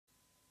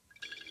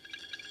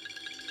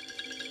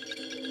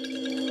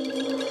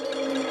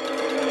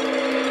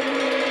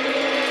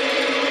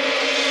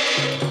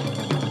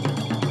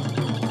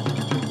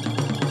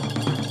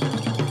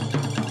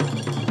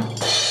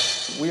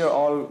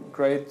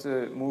great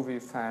movie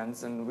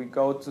fans, and we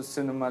go to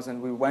cinemas,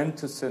 and we went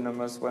to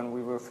cinemas when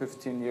we were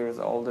 15 years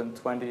old and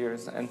 20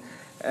 years, and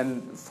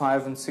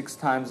 5 and 6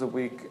 times a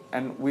week.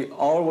 And we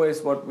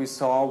always, what we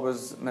saw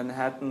was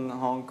Manhattan,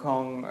 Hong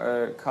Kong,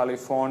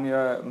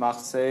 California,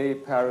 Marseille,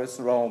 Paris,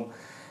 Rome.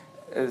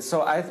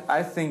 So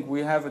I think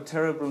we have a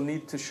terrible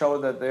need to show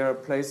that there are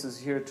places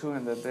here too,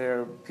 and that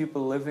there are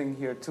people living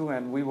here too,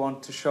 and we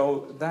want to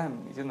show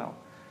them, you know.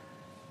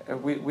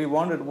 We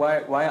wondered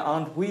why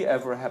aren't we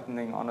ever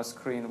happening on a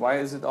screen? Why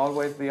is it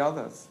always the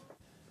others?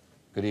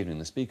 Good evening.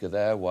 The speaker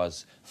there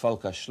was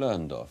Volker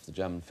Schlöndorff, the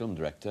German film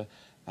director,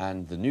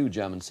 and the new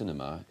German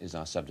cinema is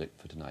our subject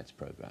for tonight's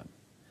programme.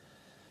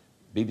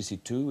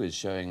 BBC Two is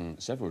showing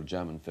several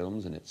German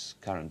films in its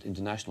current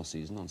international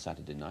season on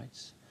Saturday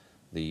nights.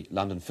 The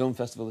London Film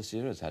Festival this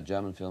year has had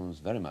German films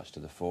very much to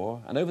the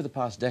fore, and over the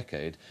past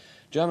decade,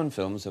 German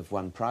films have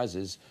won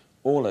prizes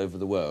all over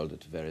the world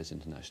at various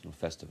international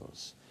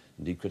festivals.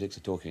 Indeed, critics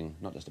are talking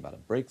not just about a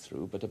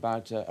breakthrough, but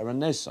about a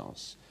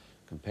renaissance,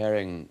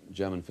 comparing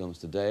German films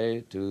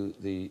today to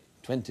the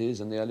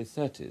 20s and the early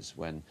 30s,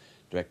 when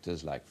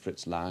directors like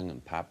Fritz Lang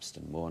and Pabst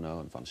and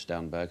Murnau and von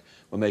Sternberg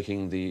were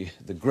making the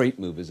great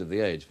movies of the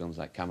age, films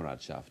like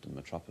Kameradschaft and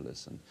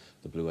Metropolis and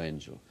The Blue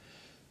Angel.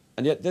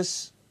 And yet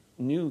this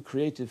new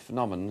creative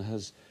phenomenon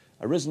has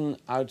arisen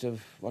out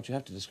of what you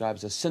have to describe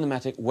as a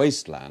cinematic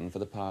wasteland for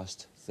the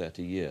past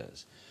 30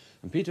 years.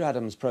 And Peter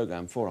Adams'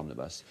 programme for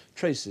Omnibus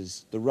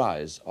traces the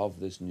rise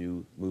of this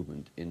new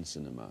movement in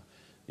cinema,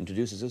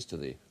 introduces us to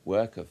the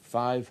work of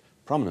 5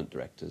 prominent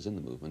directors in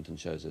the movement and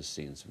shows us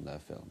scenes from their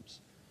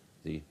films.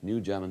 The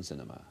new German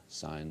cinema,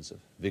 signs of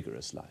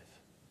vigorous life.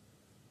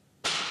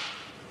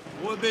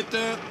 Ruhe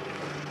bitte.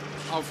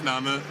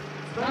 Aufnahme.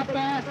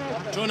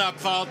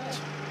 Tonabfahrt.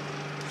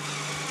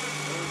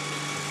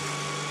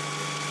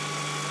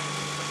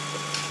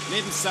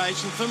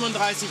 Lebenszeichen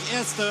 35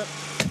 Erste.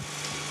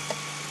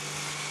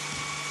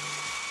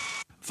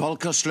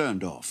 Volker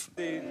Schlöndorff,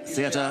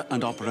 theatre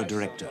and opera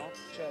director.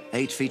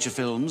 8 feature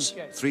films,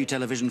 3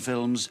 television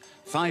films,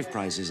 5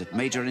 prizes at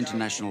major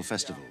international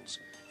festivals,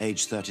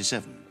 age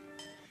 37.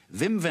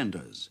 Wim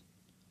Wenders,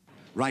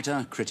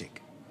 writer,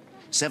 critic.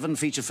 7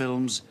 feature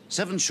films,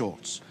 7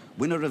 shorts,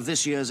 winner of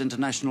this year's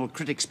International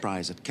Critics'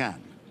 Prize at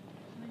Cannes,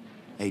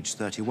 age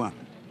 31.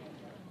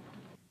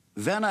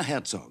 Werner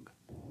Herzog,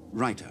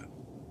 writer.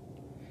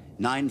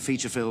 9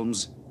 feature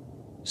films,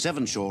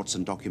 7 shorts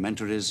and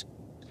documentaries,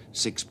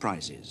 6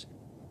 prizes,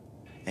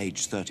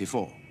 age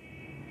 34.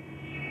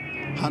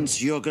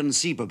 Hans-Jürgen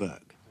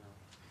Sieberberg,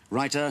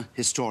 writer,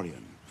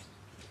 historian.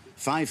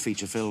 5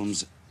 feature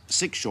films,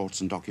 6 shorts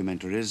and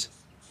documentaries,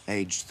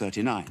 aged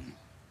 39.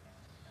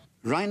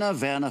 Rainer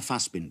Werner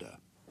Fassbinder,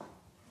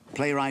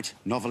 playwright,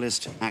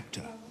 novelist,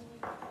 actor.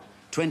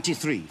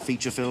 23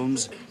 feature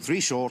films,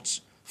 3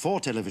 shorts, 4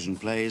 television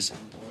plays,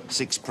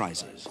 6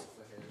 prizes,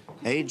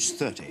 aged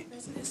 30.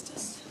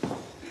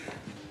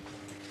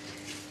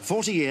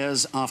 40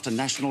 years after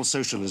National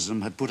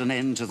Socialism had put an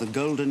end to the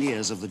golden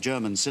years of the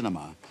German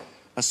cinema,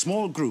 a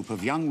small group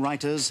of young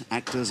writers,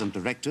 actors and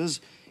directors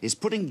is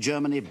putting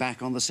Germany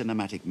back on the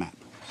cinematic map.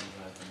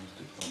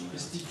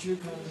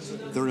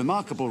 The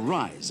remarkable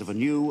rise of a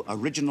new,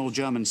 original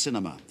German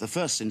cinema, the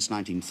first since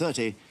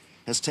 1930,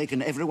 has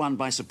taken everyone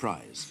by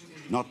surprise,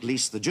 not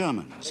least the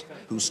Germans,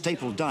 whose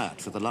staple diet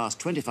for the last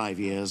 25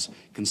 years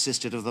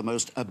consisted of the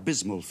most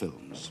abysmal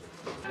films.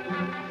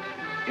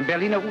 Im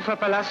Berliner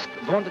Uferpalast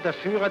wohnte der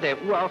Führer der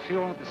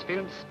Uraufführung des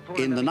Films.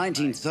 In the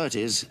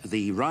 1930s,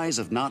 the rise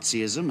of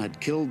Nazism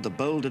had killed the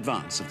bold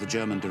advance of the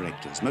German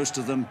directors. Most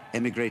of them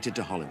emigrated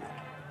to Hollywood.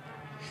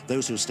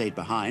 Those who stayed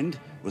behind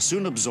were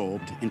soon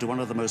absorbed into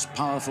one of the most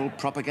powerful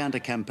propaganda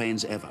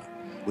campaigns ever,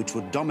 which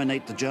would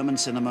dominate the German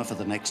cinema for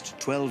the next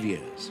 12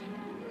 years.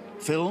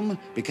 Film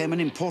became an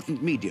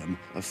important medium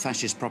of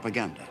fascist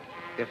propaganda.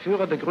 Der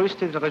Führer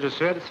begrüßte den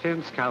Regisseur des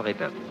Films, Karl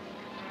Ritter.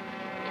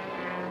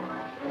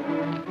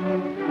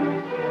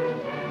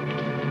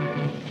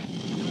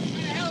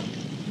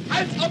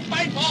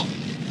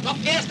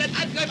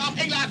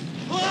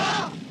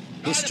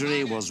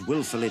 History was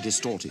willfully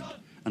distorted,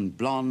 and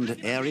blonde,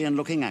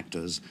 Aryan-looking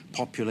actors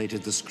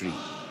populated the screen.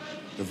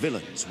 The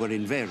villains were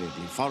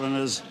invariably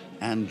foreigners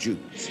and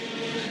Jews.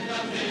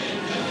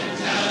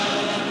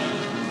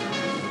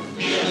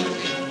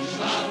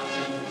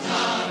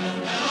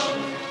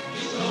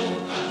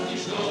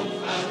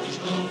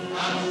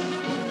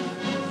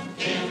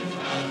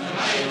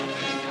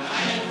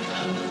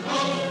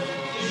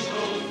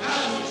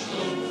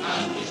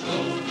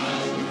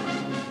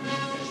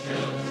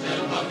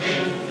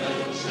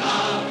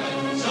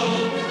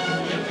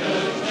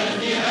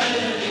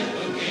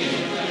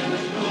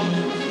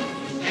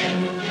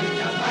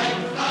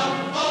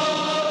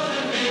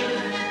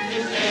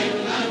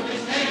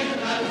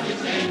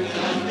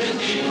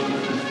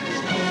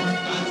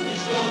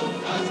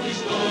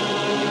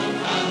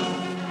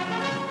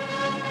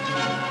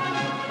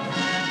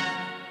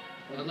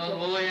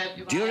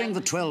 During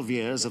the 12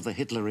 years of the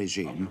Hitler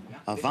regime,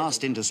 a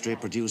vast industry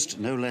produced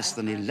no less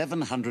than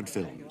 1,100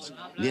 films,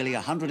 nearly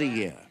 100 a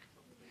year.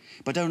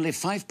 but only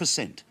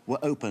 5% were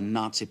open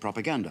Nazi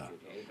propaganda.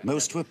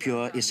 Most were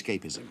pure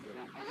escapism.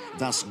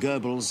 Thus,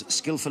 Goebbels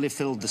skillfully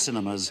filled the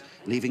cinemas,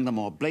 leaving the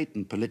more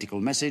blatant political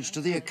message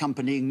to the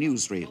accompanying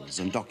newsreels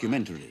and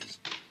documentaries.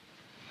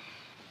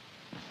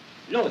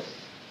 Los!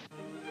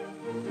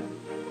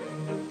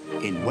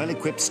 In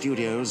well-equipped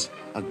studios,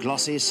 a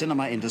glossy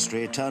cinema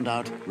industry turned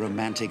out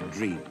romantic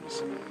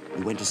dreams.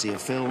 You went to see a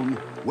film,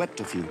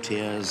 wept a few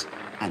tears,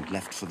 and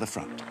left for the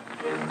front.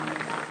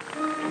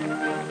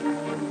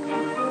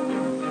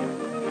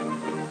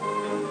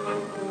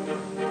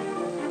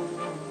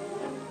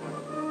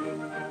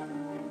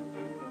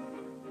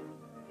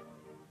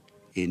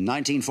 In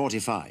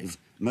 1945,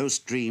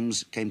 most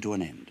dreams came to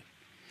an end.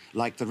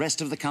 Like the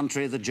rest of the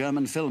country, the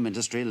German film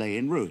industry lay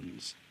in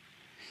ruins.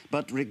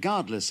 But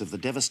regardless of the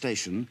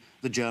devastation,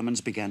 the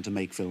Germans began to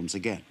make films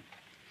again.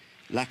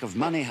 Lack of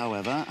money,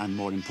 however, and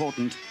more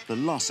important, the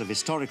loss of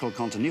historical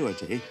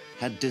continuity,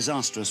 had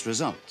disastrous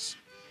results.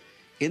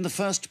 In the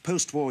first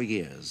post-war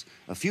years,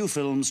 a few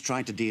films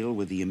tried to deal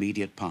with the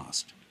immediate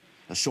past.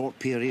 A short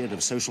period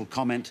of social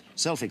comment,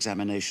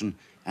 self-examination,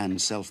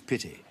 and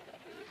self-pity.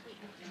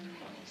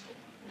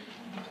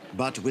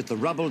 But with the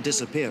rubble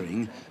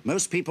disappearing,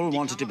 most people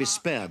wanted to be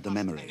spared the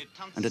memory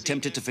and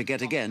attempted to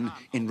forget again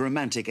in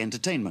romantic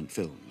entertainment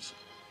films.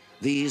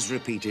 These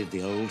repeated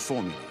the old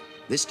formula,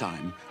 this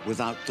time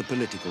without the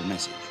political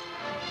message.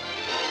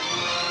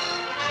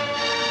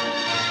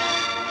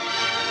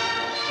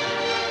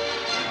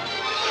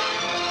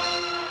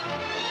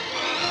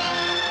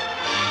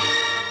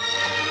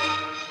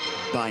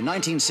 By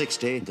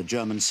 1960, the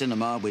German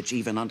cinema, which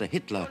even under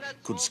Hitler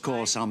could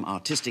score some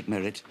artistic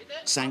merit,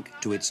 sank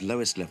to its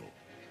lowest level.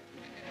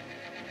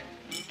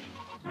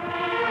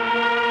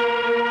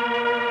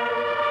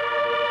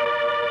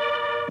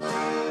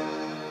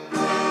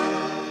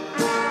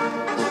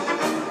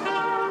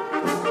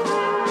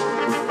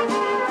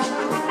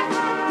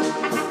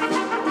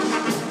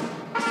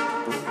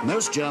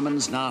 Most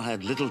Germans now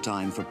had little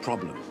time for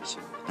problems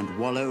and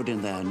wallowed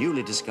in their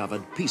newly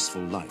discovered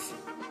peaceful life.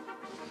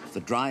 The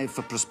drive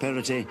for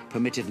prosperity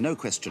permitted no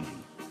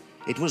questioning.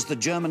 It was the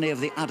Germany of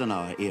the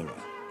Adenauer era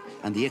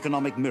and the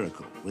economic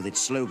miracle with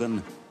its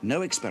slogan,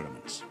 "No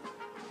experiments."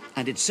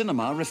 And its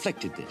cinema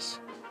reflected this.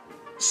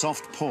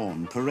 Soft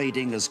porn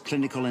parading as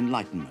clinical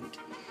enlightenment,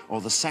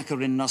 or the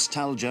saccharine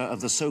nostalgia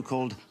of the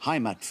so-called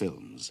Heimat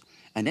films,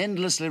 an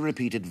endlessly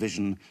repeated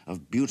vision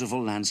of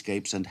beautiful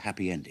landscapes and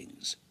happy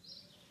endings.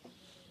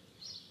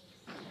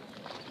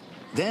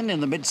 Then in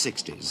the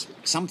mid-60s,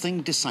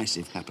 something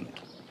decisive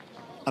happened.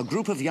 A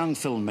group of young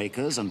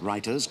filmmakers and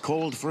writers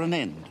called for an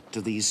end to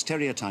these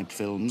stereotyped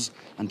films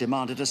and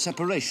demanded a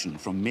separation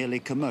from merely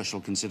commercial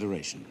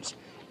considerations,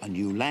 a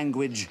new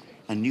language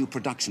and new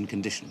production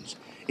conditions.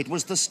 It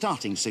was the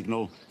starting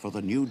signal for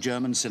the new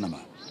German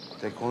cinema.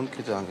 The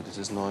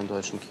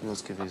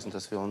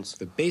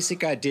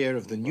basic idea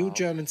of the new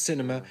German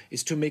cinema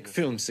is to make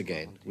films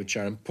again, which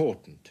are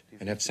important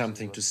and have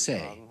something to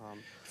say.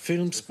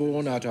 Films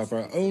born out of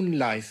our own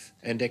life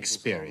and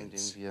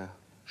experience. The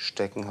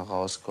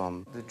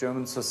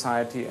German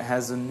society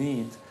has a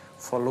need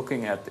for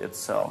looking at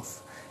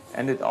itself,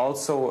 and it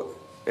also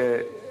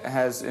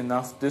has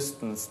enough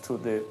distance to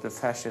the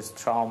fascist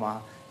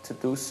trauma to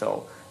do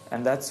so,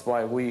 and that's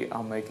why we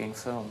are making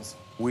films.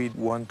 We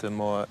want a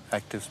more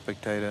active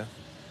spectator.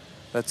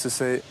 That's to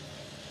say,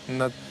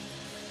 not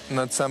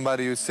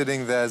somebody who's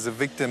sitting there as a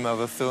victim of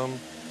a film,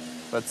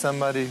 but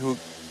somebody who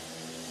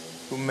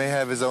may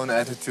have his own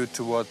attitude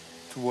toward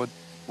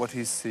what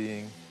he's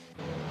seeing.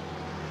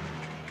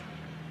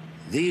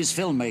 These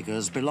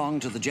filmmakers belong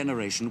to the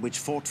generation which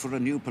fought for a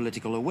new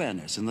political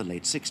awareness in the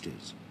late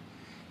 60s.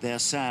 Their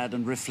sad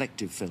and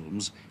reflective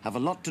films have a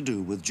lot to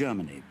do with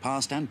Germany,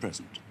 past and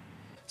present.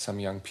 Some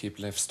young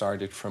people have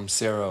started from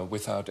zero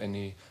without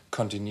any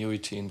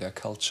continuity in their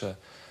culture.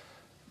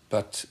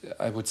 But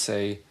I would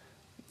say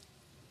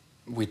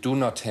we do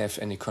not have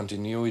any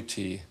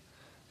continuity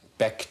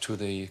back to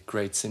the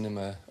great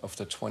cinema of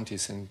the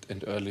 20s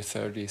and early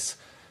 30s.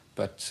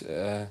 But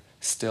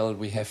still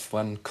we have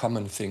one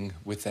common thing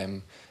with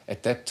them.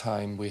 At that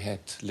time we had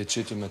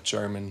legitimate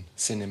German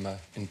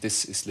cinema, and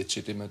this is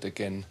legitimate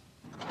again.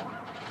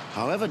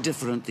 However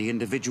different the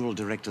individual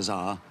directors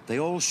are, they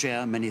all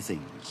share many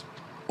things.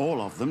 All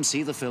of them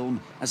see the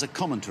film as a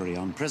commentary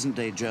on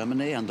present-day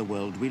Germany and the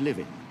world we live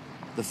in.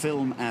 The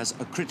film as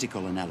a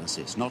critical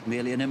analysis, not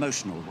merely an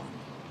emotional one.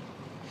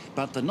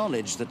 But the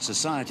knowledge that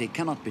society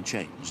cannot be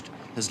changed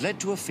has led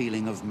to a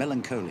feeling of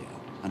melancholia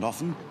and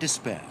often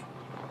despair.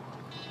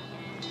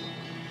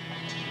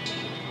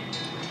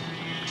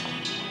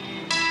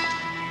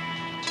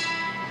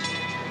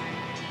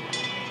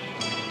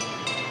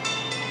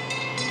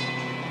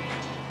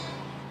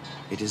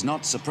 It is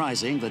not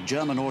surprising that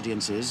German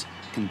audiences,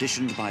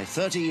 conditioned by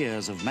 30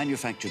 years of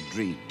manufactured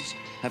dreams,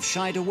 have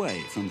shied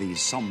away from these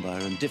somber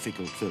and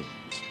difficult films.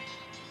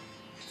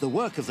 The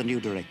work of the new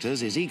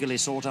directors is eagerly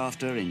sought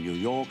after in New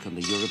York and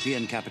the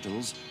European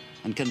capitals,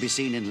 and can be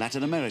seen in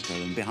Latin America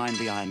and behind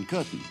the Iron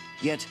Curtain.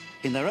 Yet,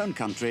 in their own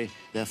country,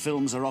 their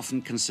films are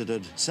often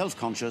considered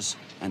self-conscious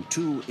and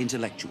too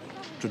intellectual.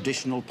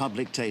 Traditional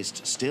public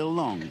taste still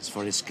longs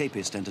for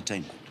escapist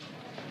entertainment.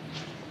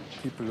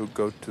 People who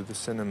go to the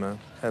cinema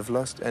have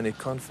lost any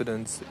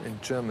confidence in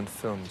German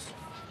films.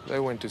 They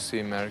went to see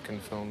American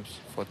films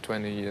for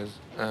 20 years,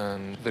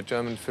 and the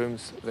German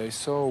films they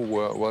saw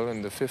were, well,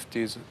 in the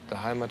 50s, the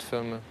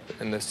Heimatfilme,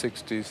 in the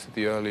 60s,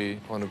 the early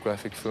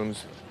pornographic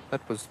films.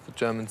 That was the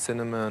German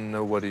cinema, and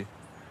nobody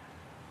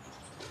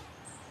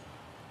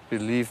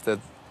believed that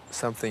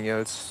something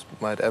else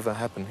might ever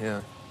happen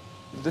here.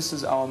 This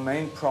is our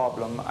main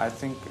problem. I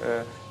think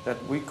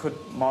that we could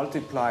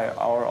multiply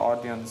our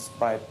audience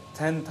by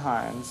 10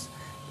 times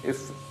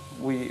if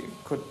we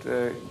could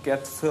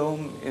get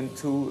film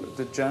into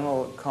the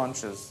general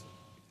conscious.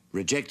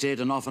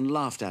 Rejected and often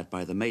laughed at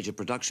by the major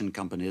production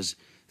companies,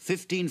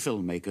 15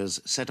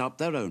 filmmakers set up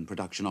their own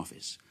production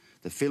office,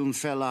 the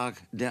Filmverlag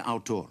der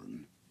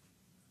Autoren.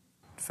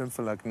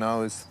 Filmverlag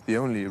now is the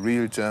only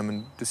real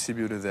German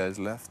distributor there is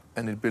left,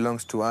 and it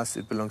belongs to us,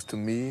 it belongs to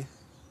me,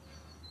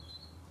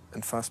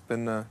 and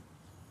Fassbinder,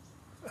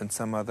 and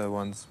some other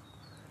ones,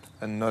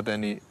 and not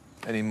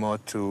anymore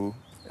to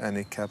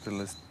any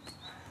capitalist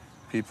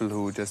people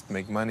who just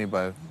make money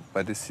by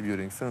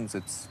distributing films.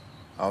 It's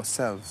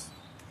ourselves.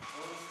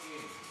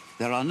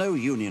 There are no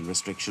union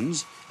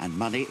restrictions, and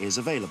money is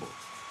available.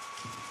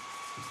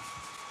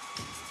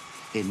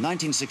 In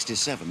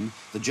 1967,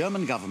 the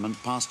German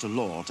government passed a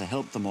law to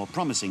help the more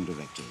promising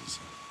directors,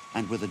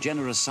 and with a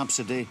generous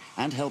subsidy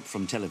and help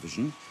from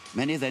television,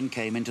 many then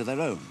came into their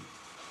own.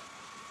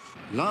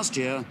 Last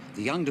year,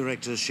 the young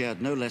directors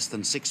shared no less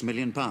than £6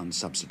 million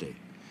subsidy.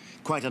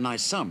 Quite a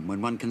nice sum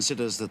when one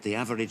considers that the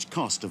average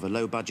cost of a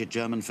low-budget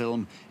German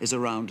film is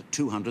around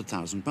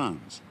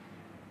 £200,000.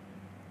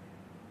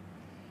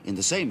 In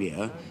the same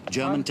year,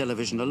 German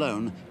television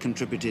alone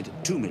contributed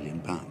 £2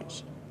 million.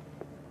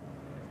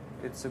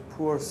 It's a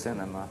poor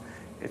cinema.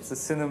 It's a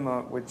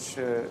cinema which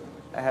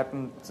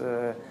happened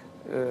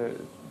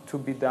to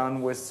be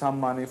done with some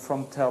money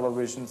from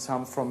television,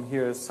 some from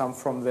here, some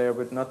from there,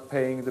 but not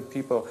paying the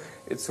people.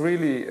 It's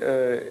really,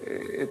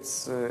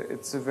 it's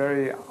a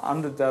very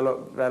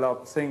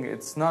underdeveloped thing.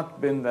 It's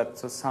not been that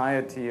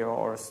society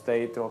or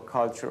state or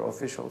culture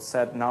officials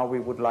said, now we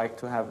would like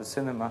to have a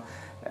cinema,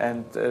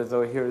 and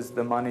though here's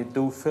the money,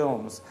 do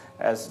films,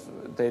 as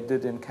they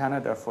did in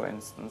Canada, for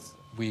instance.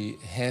 We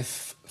have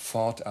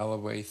fought our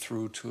way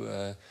through to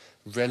a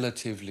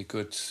relatively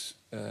good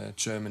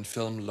German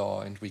film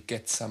law, and we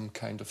get some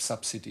kind of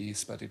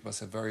subsidies, but it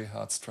was a very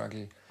hard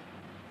struggle.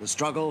 The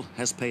struggle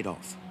has paid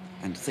off,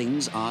 and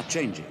things are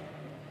changing.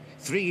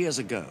 3 years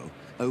ago,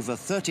 over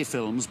 30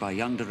 films by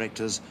young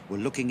directors were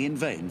looking in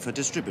vain for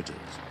distributors.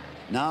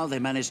 Now they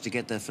managed to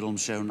get their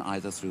films shown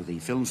either through the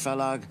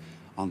Filmverlag,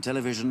 on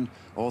television,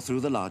 or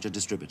through the larger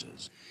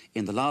distributors.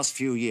 In the last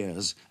few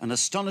years, an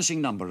astonishing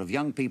number of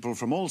young people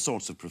from all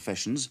sorts of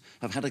professions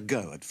have had a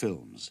go at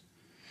films.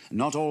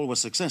 Not all were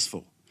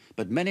successful,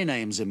 but many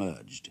names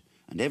emerged,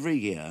 and every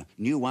year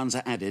new ones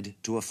are added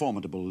to a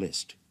formidable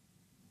list.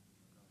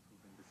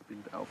 Wenn das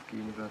Bild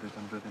aufgehen würde,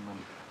 dann würde man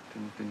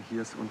den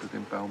Hirs unter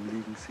dem Baum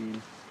liegen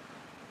sehen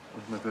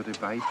und man würde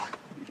weit.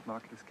 Ich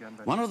mag das gern.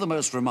 One of the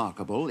most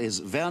remarkable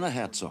is Werner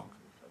Herzog.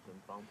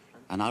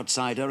 An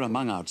outsider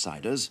among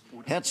outsiders,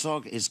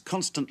 Herzog is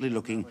constantly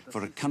looking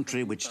for a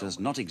country which does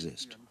not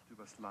exist.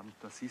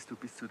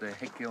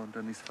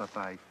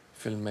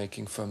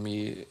 Filmmaking for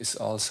me is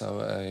also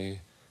a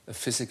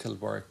physical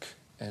work,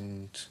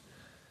 and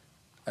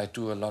I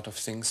do a lot of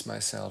things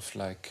myself,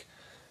 like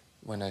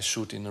when I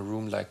shoot in a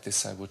room like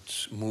this, I would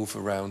move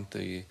around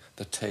the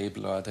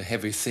table or the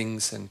heavy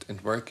things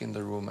and work in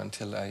the room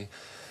until I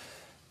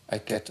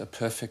get a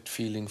perfect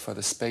feeling for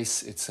the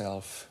space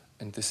itself.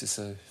 And this is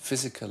a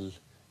physical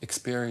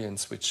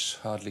experience which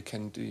hardly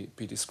can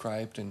be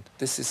described. And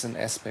this is an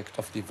aspect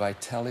of the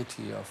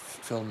vitality of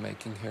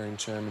filmmaking here in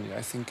Germany.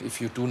 I think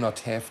if you do not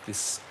have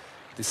this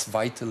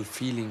vital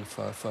feeling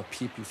for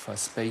people, for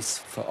space,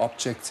 for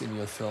objects in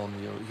your film,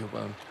 you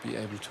won't be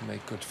able to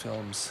make good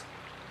films.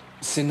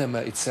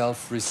 Cinema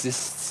itself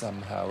resists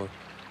somehow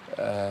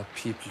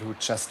people who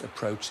just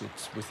approach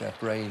it with their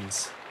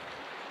brains.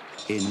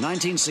 In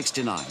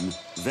 1969,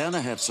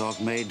 Werner Herzog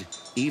made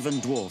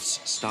Even Dwarfs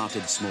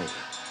Started Small,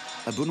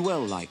 a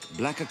Buñuel-like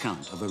black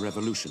account of a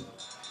revolution.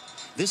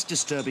 This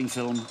disturbing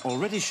film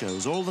already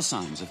shows all the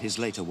signs of his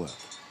later work,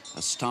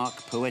 a stark,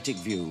 poetic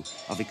view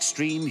of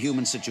extreme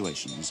human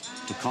situations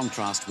to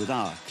contrast with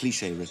our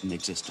cliché-ridden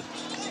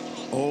existence.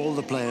 All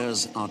the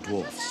players are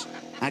dwarfs,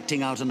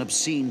 acting out an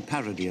obscene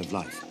parody of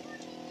life.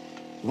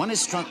 One is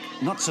struck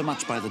not so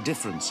much by the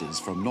differences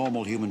from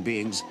normal human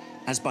beings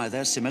as by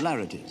their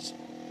similarities.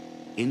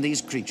 In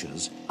these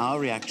creatures, our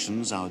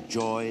reactions, our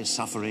joy,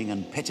 suffering,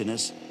 and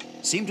pettiness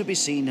seem to be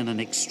seen in an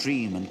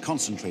extreme and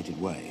concentrated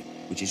way,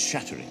 which is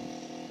shattering.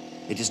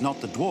 It is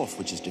not the dwarf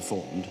which is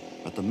deformed,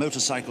 but the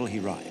motorcycle he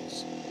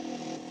rides.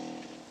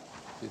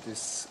 It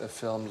is a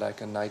film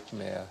like a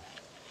nightmare.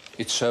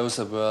 It shows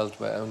a world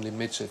where only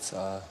midgets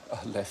are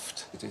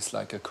left. It is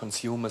like a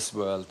consumer's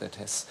world that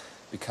has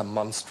become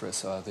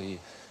monstrous, or the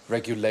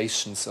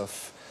regulations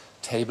of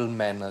table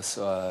manners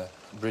or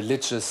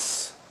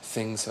religious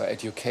things or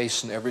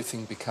education,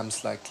 everything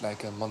becomes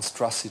like a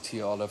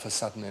monstrosity all of a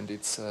sudden, and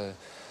it's a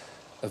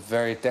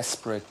very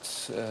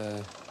desperate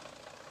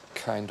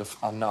kind of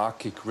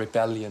anarchic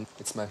rebellion.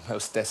 It's my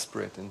most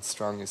desperate and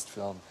strongest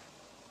film.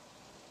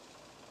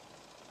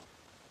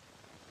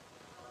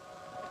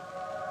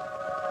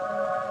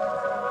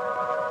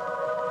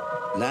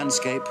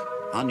 Landscape,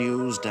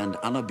 unused and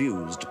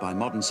unabused by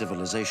modern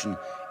civilization,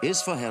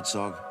 is for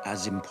Herzog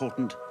as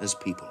important as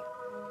people.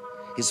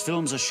 His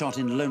films are shot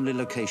in lonely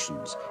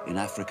locations in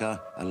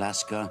Africa,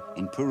 Alaska,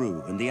 in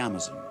Peru and the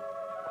Amazon.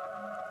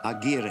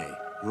 Aguirre,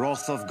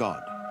 Wrath of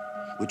God,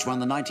 which won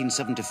the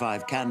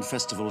 1975 Cannes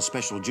Festival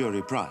Special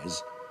Jury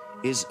Prize,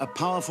 is a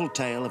powerful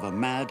tale of a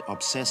mad,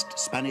 obsessed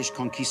Spanish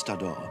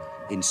conquistador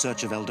in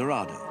search of El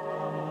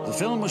Dorado. The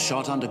film was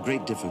shot under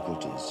great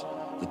difficulties,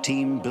 the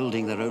team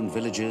building their own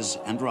villages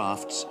and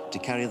rafts to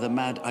carry the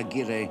mad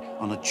Aguirre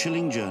on a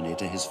chilling journey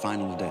to his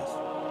final death.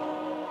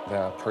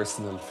 There are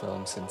personal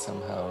films, and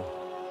somehow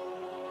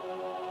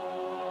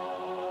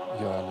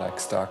you are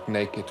like stark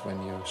naked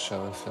when you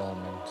show a film,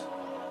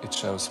 and it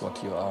shows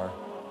what you are.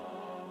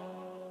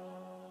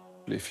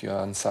 If you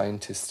are a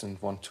scientist and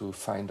want to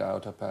find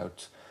out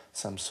about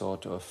some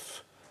sort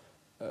of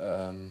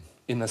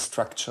inner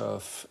structure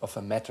of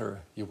a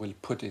matter, you will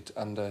put it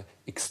under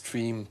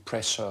extreme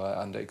pressure,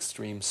 under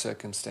extreme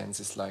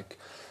circumstances like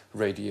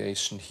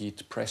radiation,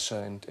 heat, pressure,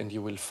 and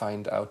you will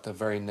find out the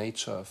very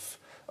nature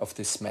of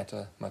this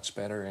matter much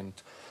better. And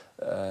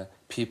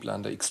people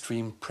under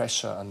extreme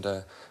pressure,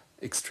 under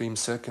extreme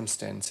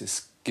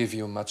circumstances, give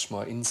you much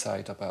more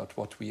insight about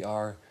what we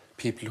are.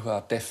 People who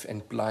are deaf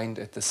and blind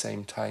at the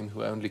same time,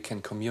 who only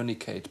can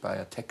communicate by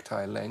a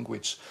tactile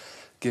language,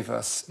 give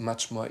us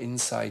much more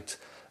insight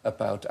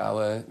about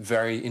our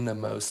very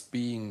innermost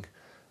being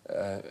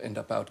and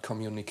about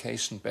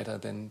communication better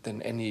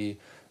than any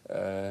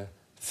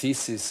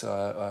thesis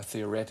or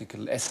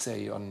theoretical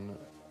essay on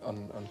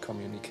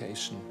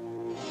communication.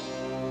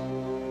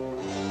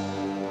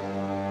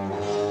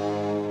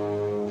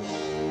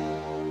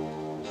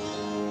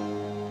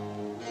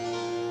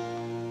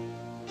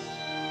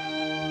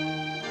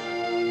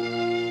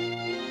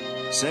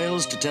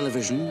 Sales to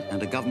television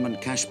and a government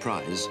cash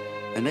prize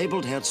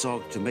enabled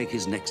Herzog to make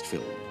his next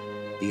film,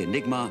 The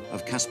Enigma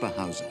of Caspar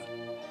Hauser.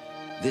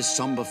 This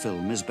somber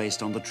film is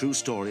based on the true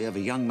story of a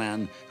young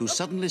man who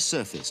suddenly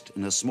surfaced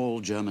in a small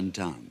German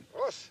town.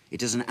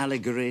 It is an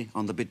allegory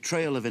on the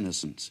betrayal of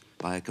innocence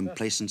by a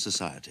complacent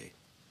society.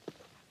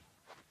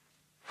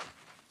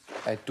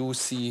 I do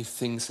see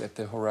things at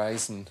the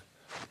horizon,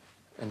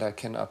 and I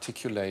can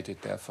articulate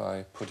it, therefore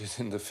I put it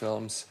in the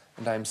films.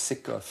 And I'm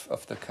sick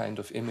of the kind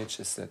of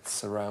images that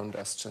surround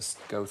us. Just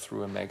go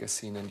through a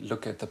magazine and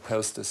look at the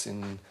posters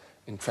in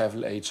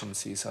travel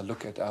agencies, or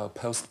look at our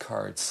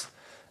postcards,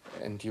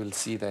 and you'll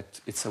see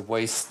that it's a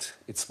waste,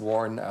 it's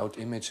worn out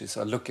images.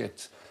 Or look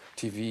at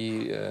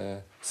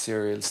TV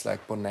serials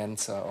like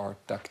Bonanza or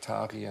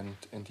Daktari,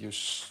 and you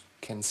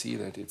can see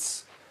that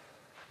it's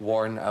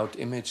worn out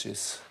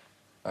images.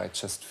 I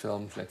just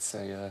filmed, let's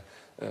say,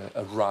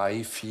 a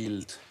rye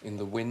field in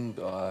the wind,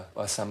 or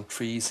some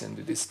trees, and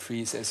it is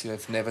trees as you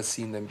have never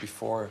seen them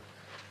before.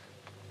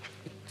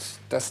 It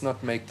does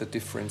not make the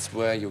difference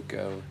where you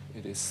go.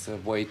 It is a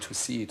way to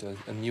see it,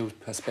 a new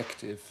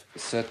perspective.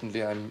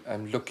 Certainly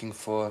I'm looking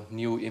for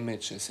new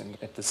images, and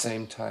at the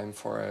same time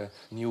for a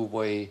new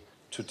way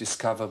to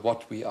discover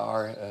what we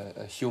are,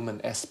 a human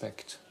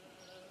aspect.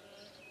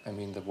 I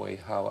mean, the way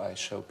how I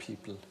show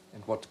people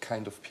and what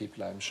kind of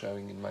people I'm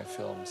showing in my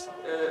films.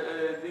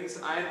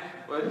 Links ein,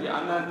 weil die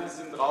anderen, die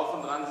sind drauf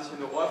und dran, sich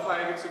eine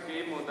Ohrfeige zu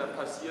geben, und da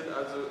passiert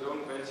also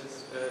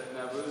irgendwelches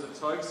nervöse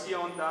Zeugs hier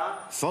und da.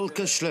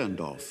 Volker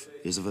Schlöndorff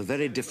is of a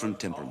very different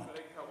temperament.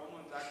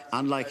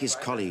 Unlike his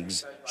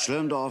colleagues,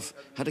 Schlöndorff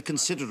had a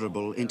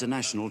considerable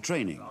international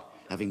training,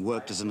 having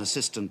worked as an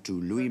assistant to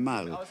Louis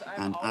Malle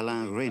and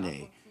Alain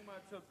Resnais.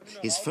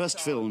 His first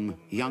film,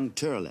 Young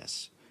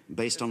Turles,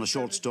 based on a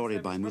short story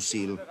by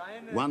Musil,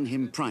 won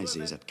him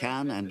prizes at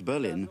Cannes and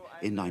Berlin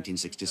in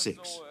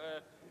 1966.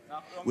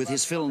 With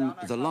his film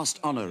The Lost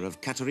Honor of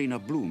Katharina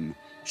Blum,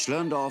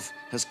 Schlöndorff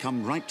has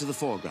come right to the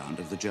foreground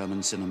of the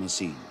German cinema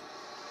scene.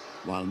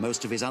 While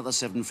most of his other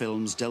 7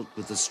 films dealt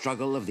with the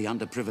struggle of the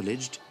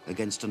underprivileged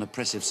against an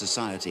oppressive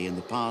society in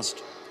the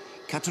past,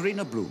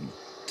 Katharina Blum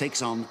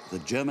takes on the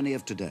Germany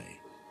of today.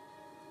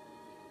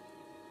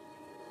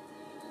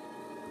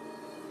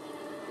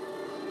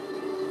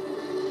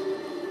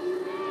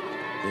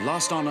 The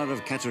Lost Honor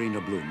of Katharina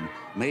Blum,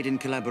 made in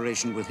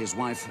collaboration with his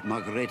wife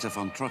Margareta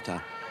von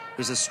Trotta,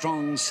 is a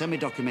strong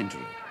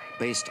semi-documentary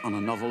based on a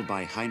novel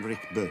by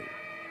Heinrich Böll.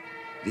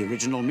 The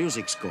original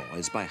music score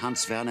is by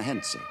Hans-Werner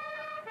Henze.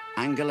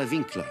 Angela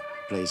Winkler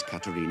plays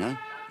Katharina,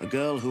 a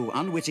girl who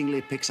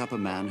unwittingly picks up a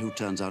man who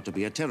turns out to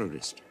be a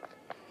terrorist.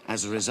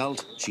 As a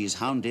result, she is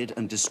hounded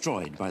and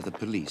destroyed by the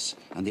police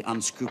and the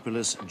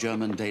unscrupulous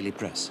German daily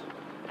press.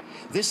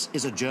 This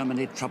is a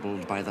Germany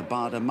troubled by the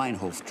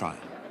Baader-Meinhof trial,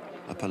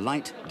 a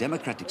polite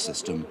democratic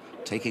system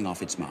taking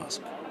off its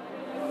mask.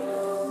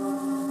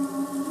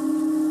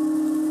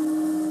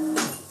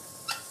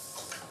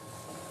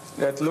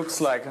 It looks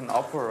like an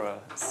opera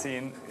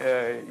scene,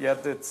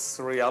 yet it's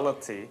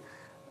reality.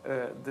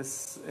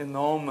 This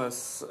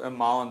enormous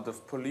amount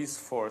of police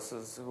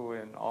forces who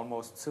in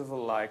almost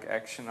civil-like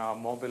action are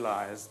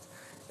mobilized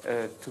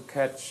to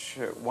catch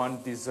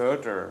one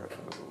deserter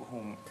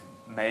who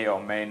may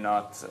or may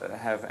not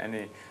have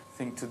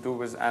anything to do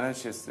with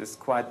anarchists is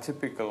quite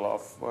typical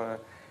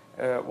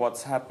of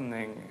what's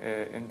happening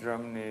in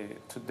Germany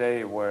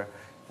today, where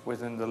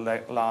within the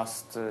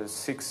last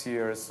 6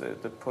 years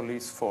the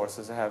police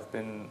forces have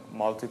been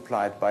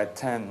multiplied by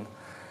 10.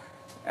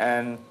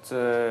 And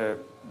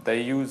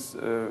they use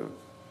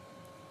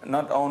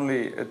not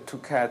only to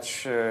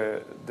catch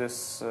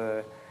this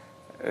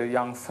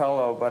young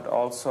fellow, but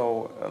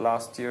also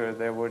last year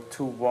there were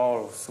 2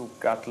 wolves who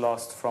got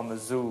lost from a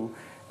zoo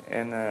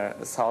in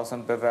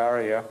southern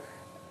Bavaria,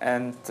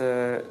 and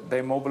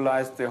they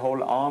mobilized the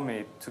whole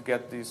army to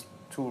get these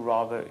 2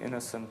 rather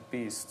innocent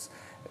beasts.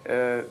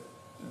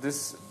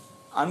 This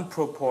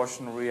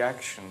unproportioned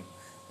reaction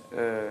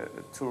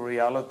to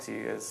reality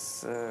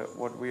is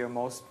what we are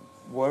most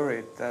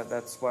worried.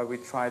 That's why we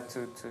try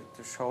to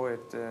show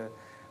it,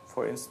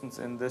 for instance,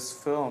 in this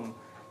film.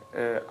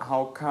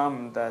 How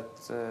come that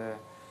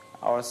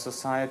our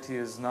society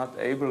is not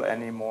able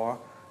anymore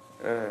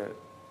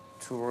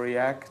to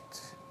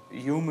react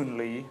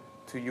humanly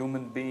to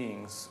human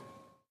beings?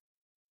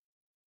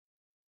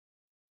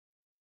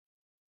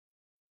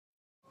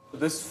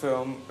 This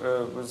film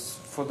was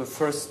for the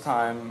first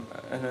time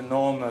an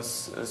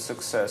enormous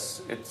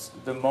success. It's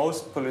the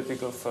most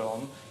political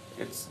film.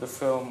 It's the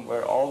film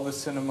where all the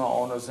cinema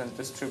owners and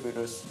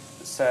distributors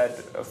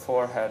said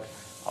aforehead,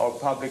 our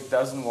public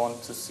doesn't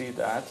want to see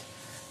that.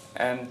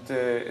 And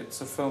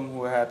it's a film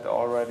who had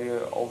already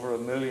over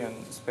 1 million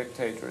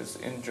spectators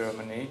in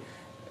Germany.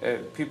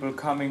 People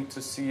coming to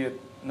see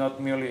it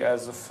not merely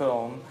as a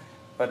film,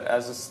 but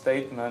as a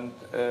statement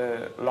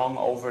long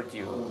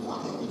overdue.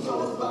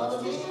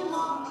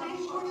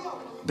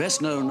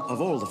 Best known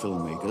of all the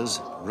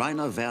filmmakers,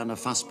 Werner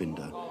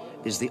Fassbinder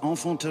is the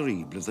enfant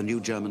terrible of the new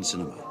German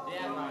cinema.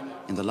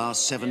 In the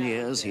last 7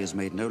 years, he has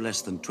made no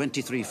less than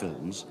 23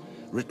 films,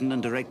 written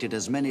and directed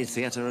as many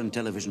theatre and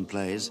television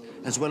plays,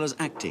 as well as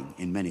acting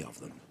in many of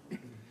them.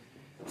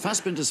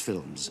 Fassbinder's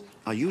films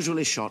are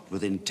usually shot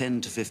within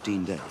 10 to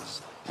 15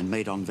 days and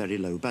made on very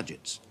low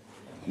budgets.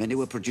 Many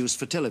were produced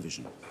for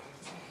television.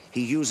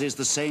 He uses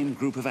the same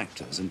group of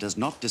actors and does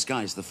not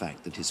disguise the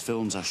fact that his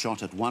films are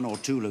shot at 1 or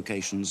 2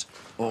 locations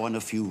or in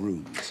a few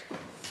rooms.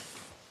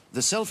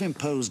 The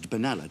self-imposed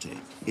banality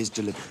is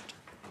deliberate.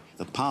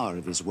 The power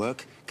of his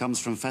work comes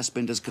from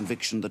Fassbinder's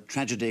conviction that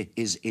tragedy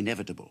is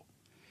inevitable.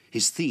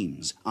 His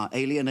themes are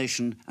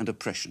alienation and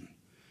oppression.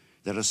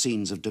 There are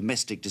scenes of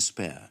domestic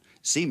despair,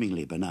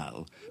 seemingly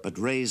banal, but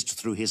raised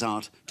through his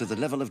art to the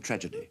level of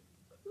tragedy.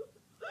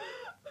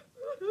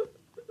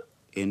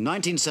 In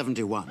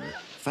 1971,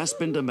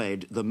 Fassbinder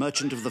made The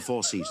Merchant of the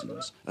Four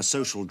Seasons, a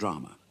social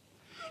drama.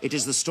 It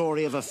is the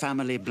story of a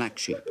family black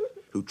sheep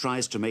who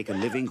tries to make a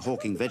living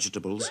hawking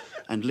vegetables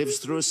and lives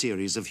through a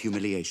series of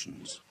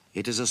humiliations.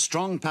 It is a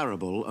strong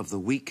parable of the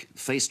weak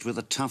faced with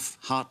a tough,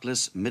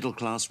 heartless,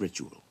 middle-class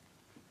ritual.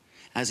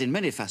 As in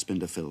many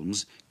Fassbinder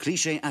films,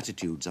 cliché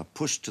attitudes are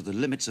pushed to the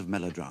limits of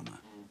melodrama.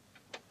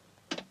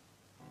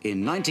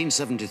 In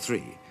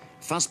 1973,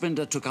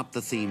 Fassbinder took up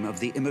the theme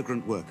of the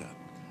immigrant worker,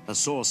 a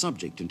sore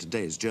subject in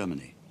today's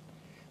Germany.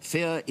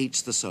 Fear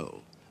Eats the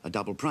Soul, a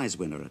double prize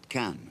winner at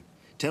Cannes,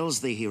 tells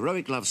the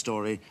heroic love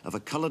story of a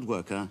coloured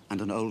worker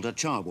and an older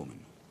charwoman.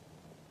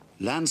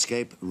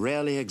 Landscape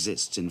rarely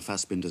exists in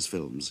Fassbinder's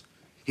films.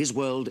 His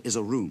world is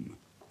a room.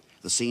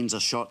 The scenes are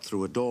shot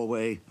through a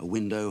doorway, a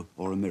window,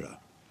 or a mirror.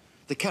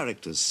 The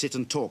characters sit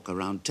and talk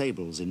around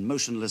tables in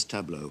motionless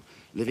tableau,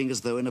 living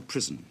as though in a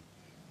prison.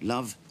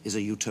 Love is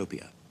a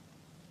utopia.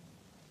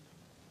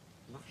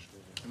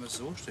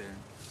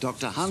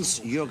 Dr.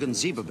 Hans-Jürgen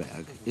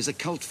Sieberberg is a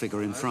cult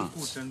figure in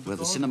France, where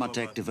the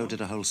Cinematheque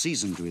devoted a whole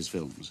season to his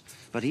films,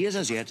 but he is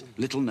as yet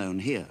little known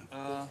here.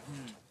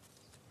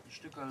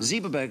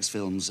 Sieberberg's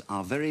films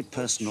are very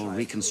personal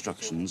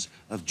reconstructions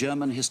of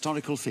German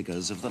historical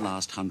figures of the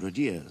last 100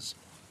 years.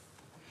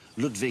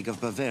 Ludwig of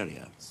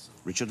Bavaria,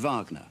 Richard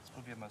Wagner,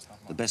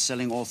 the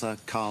best-selling author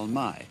Karl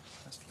May,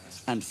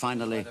 and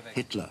finally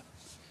Hitler,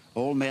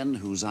 all men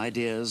whose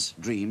ideas,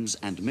 dreams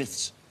and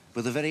myths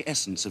were the very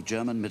essence of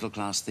German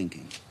middle-class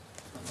thinking.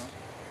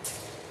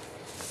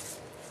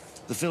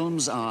 The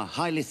films are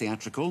highly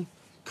theatrical,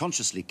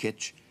 consciously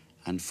kitsch,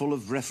 and full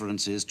of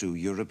references to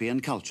European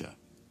culture.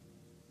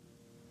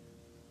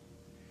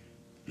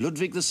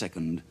 Ludwig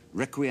II,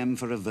 Requiem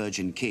for a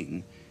Virgin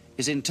King,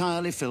 is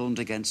entirely filmed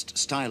against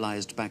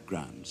stylized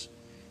backgrounds,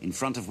 in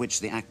front of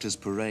which the actors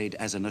parade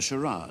as in a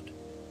charade.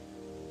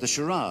 The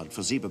charade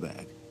for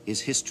Sieberberg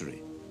is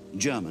history,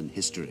 German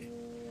history.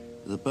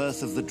 The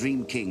birth of the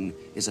Dream King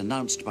is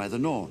announced by the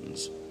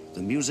Norns,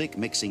 the music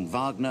mixing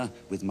Wagner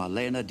with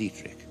Marlene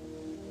Dietrich.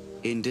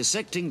 In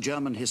dissecting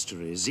German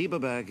history,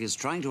 Sieberberg is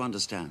trying to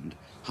understand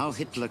how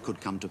Hitler could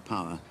come to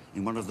power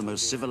in one of the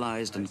most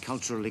civilized and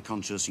culturally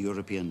conscious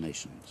European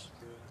nations.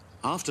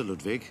 After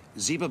Ludwig,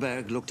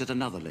 Sieberberg looked at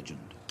another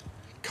legend,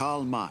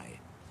 Karl May,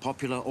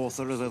 popular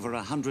author of over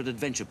 100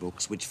 adventure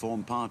books which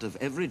form part of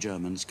every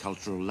German's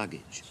cultural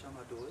luggage.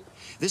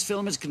 This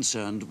film is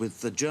concerned with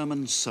the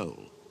German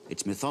soul,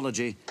 its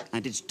mythology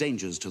and its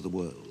dangers to the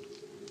world.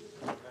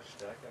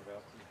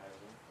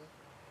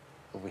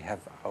 We have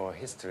our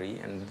history,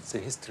 and the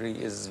history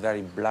is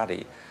very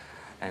bloody,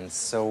 and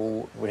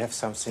so we have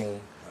something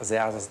the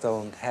others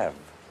don't have.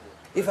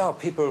 If our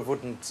people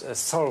wouldn't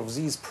solve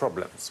these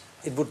problems,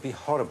 it would be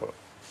horrible.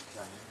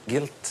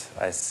 Guilt,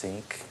 I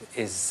think,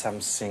 is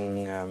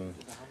something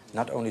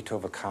not only to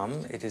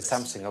overcome, it is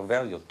something of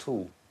value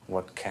too.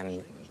 What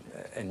can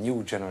a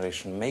new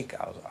generation make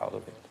out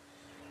of it?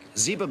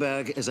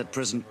 Sieberberg is at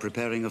present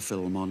preparing a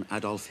film on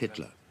Adolf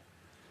Hitler.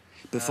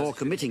 Before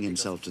committing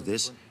himself to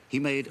this, he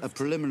made a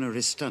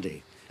preliminary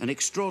study, an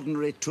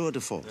extraordinary tour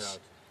de force,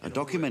 a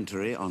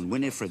documentary on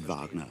Winifred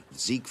Wagner,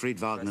 Siegfried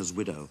Wagner's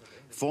widow,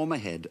 former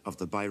head of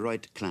the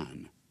Bayreuth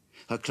clan,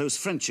 her close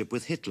friendship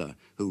with Hitler,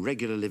 who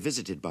regularly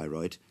visited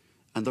Bayreuth,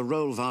 and the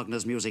role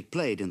Wagner's music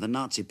played in the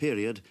Nazi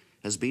period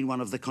has been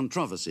one of the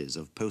controversies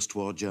of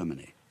post-war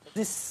Germany.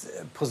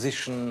 This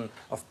position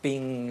of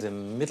being the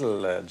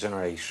middle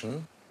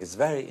generation is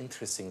very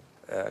interesting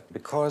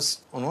because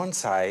on one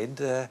side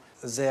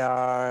there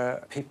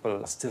are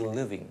people still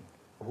living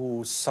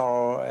who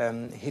saw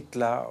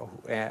Hitler,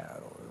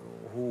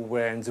 who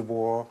were in the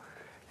war,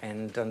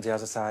 and on the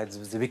other side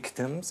the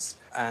victims.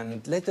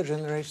 And later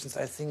generations,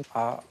 I think,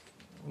 are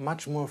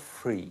much more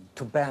free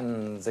to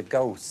ban the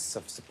ghosts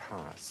of the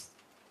past.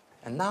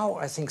 And now,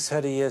 I think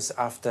 30 years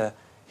after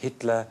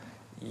Hitler,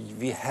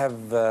 we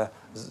have the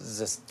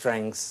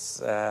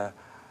strength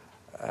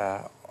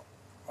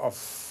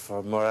of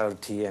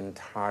morality and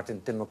heart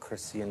and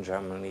democracy in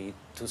Germany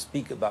to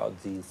speak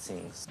about these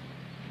things.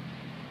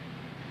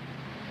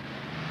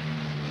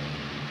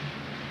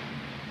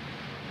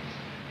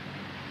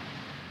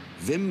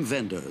 Wim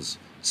Wenders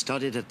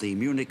studied at the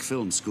Munich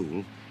Film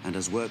School and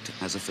has worked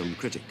as a film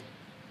critic.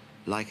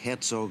 Like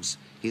Herzog's,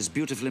 his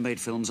beautifully made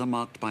films are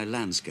marked by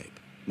landscape,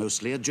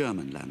 mostly a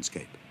German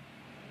landscape.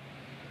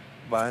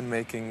 By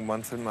making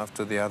one film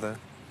after the other,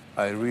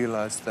 I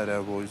realized that I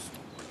was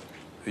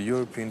a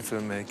European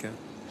filmmaker,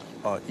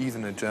 or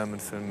even a German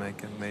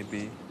filmmaker,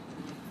 maybe,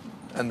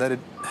 and that it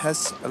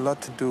has a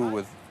lot to do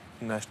with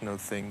national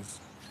things.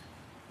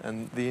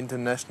 And the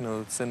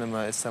international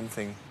cinema is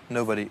something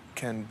nobody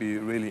can be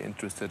really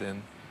interested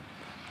in,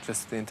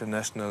 just the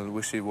international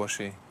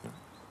wishy-washy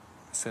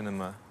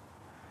cinema.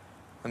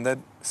 And that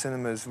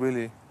cinema is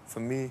really, for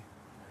me,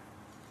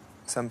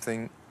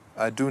 something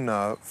I do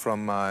now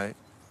from my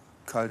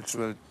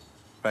cultural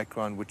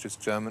background, which is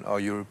German or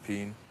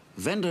European.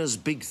 Wender's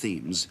big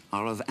themes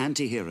are of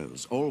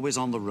anti-heroes, always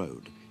on the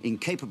road,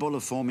 incapable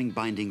of forming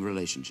binding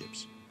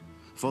relationships.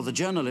 For the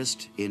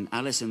journalist in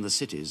Alice in the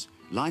Cities,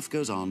 life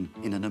goes on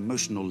in an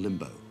emotional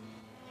limbo.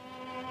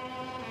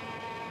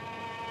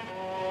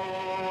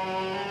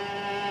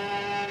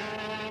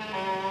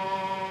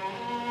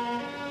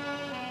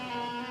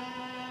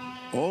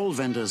 All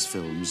Wender's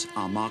films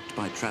are marked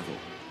by travel,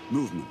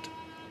 movement.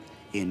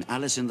 In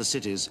Alice in the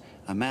Cities,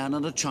 a man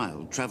and a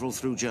child travel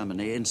through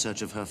Germany in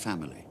search of her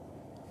family.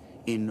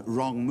 In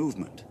Wrong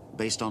Movement,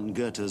 based on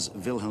Goethe's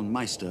Wilhelm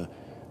Meister,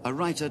 a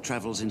writer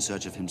travels in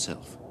search of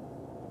himself.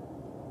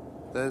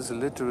 There's a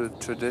literary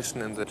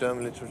tradition in the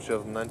German literature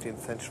of the 19th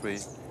century,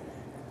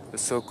 the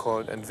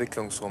so-called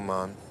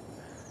Entwicklungsroman.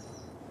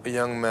 A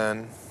young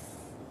man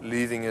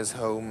leaving his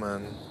home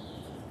and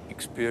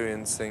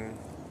experiencing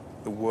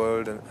the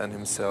world and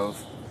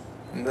himself.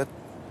 And that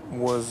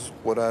was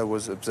what I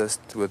was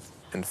obsessed with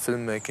in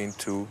filmmaking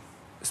too,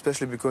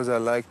 especially because I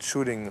liked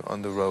shooting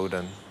on the road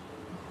and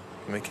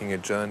making a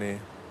journey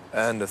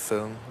and a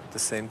film at the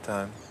same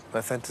time.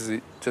 My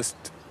fantasy just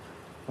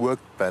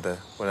worked better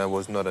when I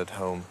was not at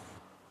home.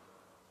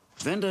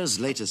 Wender's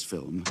latest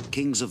film,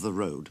 Kings of the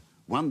Road,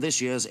 won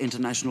this year's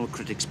International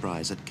Critics'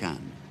 Prize at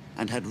Cannes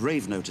and had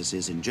rave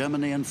notices in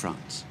Germany and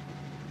France.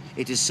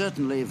 It is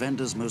certainly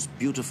Wender's most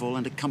beautiful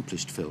and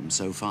accomplished film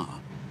so far.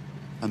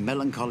 A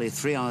melancholy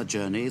 3-hour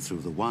journey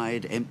through the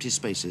wide, empty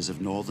spaces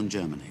of northern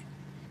Germany.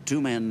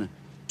 2 men,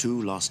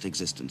 2 lost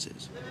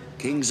existences.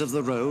 Kings of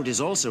the Road is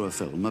also a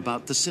film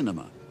about the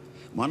cinema.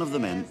 One of the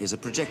men is a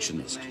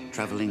projectionist,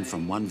 traveling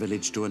from one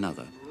village to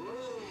another.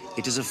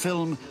 It is a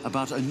film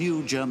about a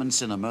new German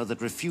cinema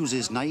that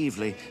refuses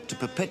naively to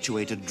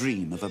perpetuate a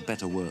dream of a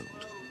better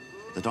world.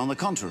 That, on the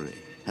contrary,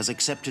 has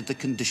accepted the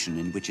condition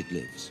in which it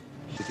lives.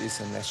 It is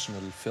a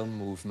national film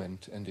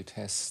movement, and it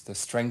has the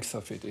strength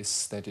of it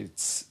is that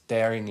it's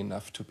daring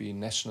enough to be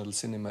national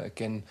cinema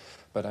again,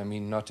 but I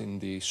mean not in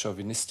the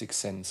chauvinistic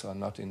sense or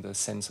not in the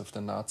sense of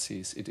the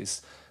Nazis. It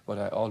is what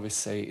I always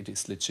say, it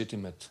is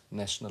legitimate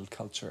national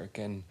culture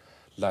again,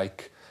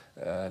 like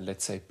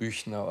let's say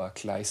Büchner or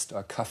Kleist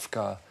or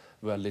Kafka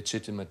were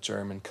legitimate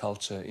German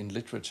culture in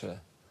literature.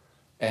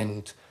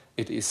 And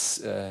it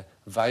is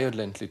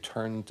violently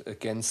turned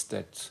against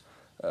that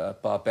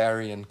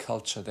barbarian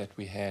culture that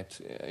we had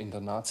in the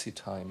Nazi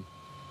time.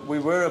 We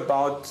were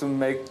about to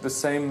make the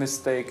same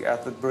mistake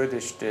as the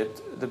British did.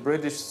 The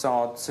British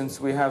thought, since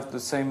we have the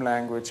same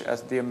language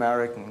as the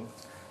American,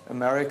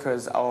 America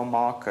is our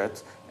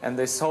market, and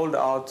they sold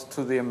out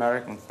to the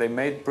Americans. They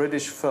made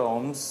British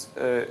films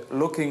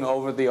looking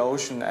over the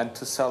ocean and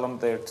to sell them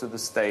there to the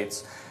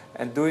States.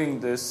 And doing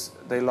this,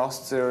 they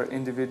lost their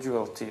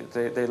individuality,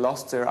 they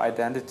lost their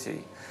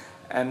identity.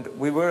 And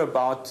we were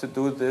about to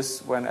do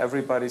this when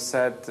everybody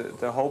said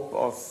the hope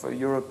of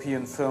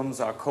European films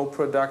are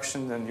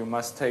co-production, and you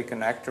must take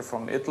an actor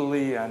from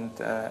Italy and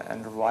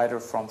a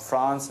writer from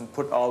France and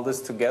put all this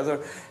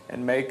together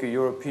and make a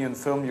European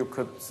film you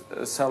could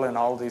sell in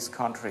all these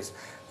countries.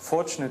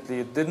 Fortunately,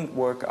 it didn't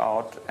work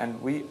out,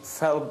 and we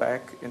fell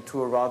back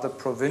into a rather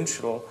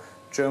provincial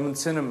German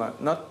cinema,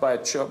 not by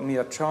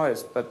mere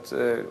choice, but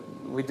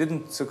we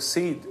didn't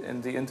succeed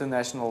in the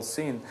international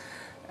scene.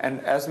 And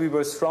as we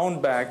were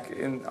thrown back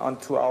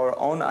onto our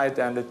own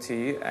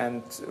identity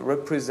and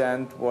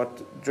represent what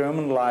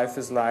German life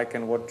is like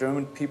and what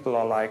German people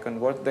are like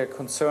and what their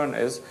concern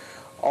is,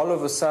 all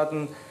of a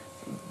sudden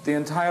the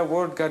entire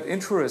world got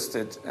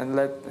interested, and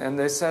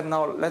they said,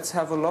 now let's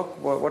have a look,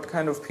 what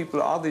kind of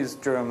people are these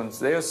Germans?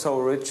 They are so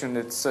rich, and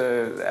it's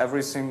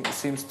everything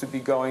seems to be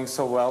going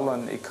so well,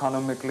 and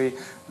economically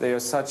they are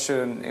such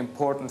an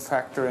important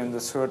factor in the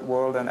third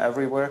world and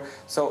everywhere.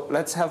 So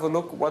let's have a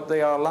look what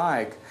they are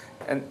like.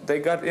 And they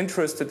got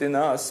interested in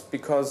us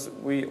because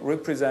we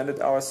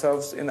represented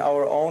ourselves in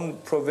our own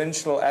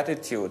provincial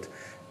attitude.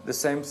 The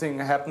same thing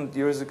happened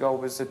years ago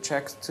with the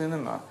Czech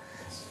cinema.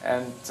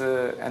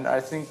 And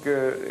I think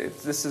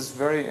this is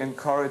very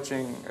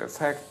encouraging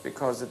fact,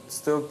 because it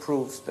still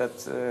proves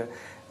that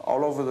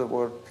all over the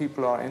world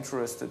people are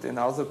interested in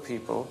other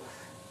people.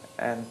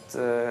 And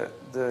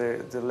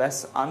the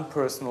less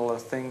unpersonal a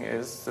thing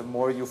is, the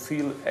more you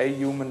feel a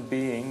human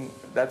being.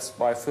 That's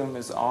why film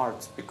is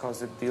art,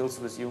 because it deals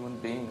with human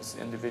beings,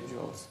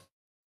 individuals.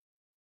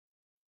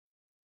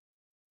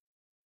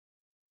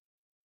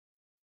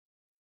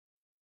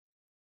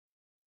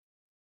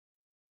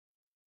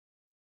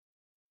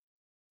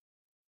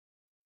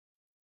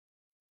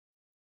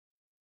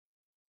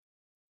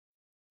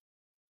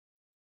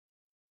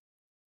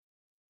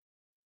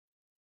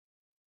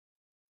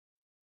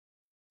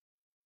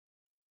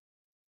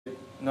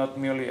 Not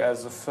merely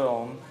as a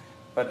film,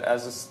 but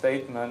as a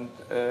statement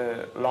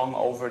long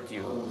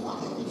overdue.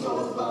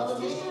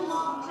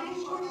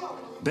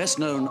 Best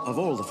known of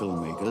all the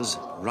filmmakers,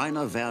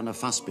 Rainer Werner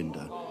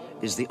Fassbinder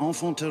is the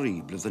enfant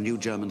terrible of the new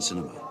German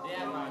cinema.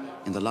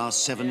 In the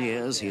last 7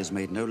 years, he has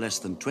made no less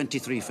than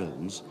 23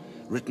 films,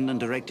 written and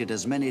directed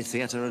as many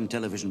theatre and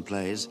television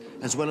plays,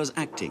 as well as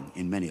acting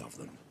in many of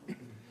them.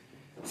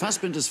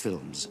 Fassbinder's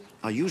films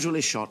are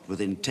usually shot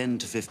within 10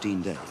 to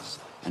 15 days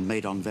and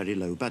made on very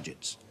low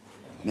budgets.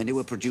 Many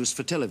were produced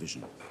for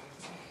television.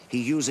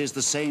 He uses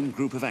the same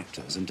group of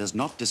actors and does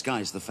not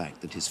disguise the fact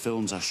that his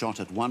films are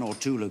shot at 1 or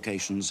 2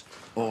 locations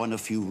or in a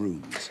few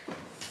rooms.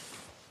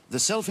 The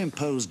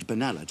self-imposed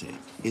banality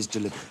is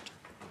deliberate.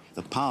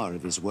 The power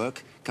of his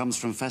work comes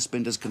from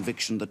Fassbinder's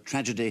conviction that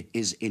tragedy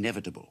is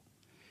inevitable.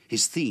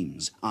 His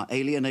themes are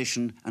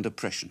alienation and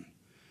oppression.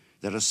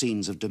 There are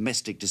scenes of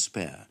domestic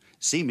despair,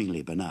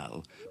 seemingly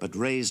banal, but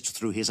raised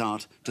through his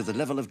art to the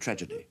level of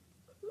tragedy.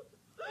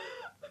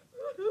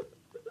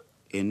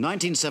 In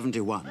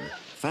 1971,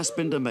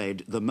 Fassbinder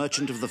made The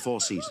Merchant of the Four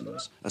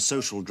Seasons, a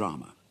social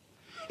drama.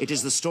 It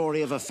is the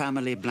story of a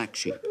family black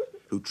sheep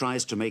who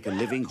tries to make a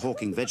living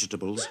hawking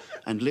vegetables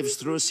and lives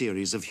through a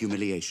series of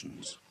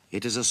humiliations.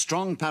 It is a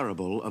strong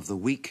parable of the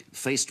weak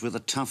faced with a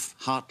tough,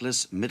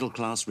 heartless,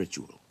 middle-class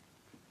ritual.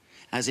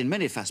 As in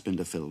many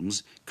Fassbinder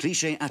films,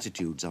 cliché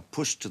attitudes are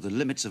pushed to the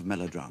limits of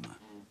melodrama.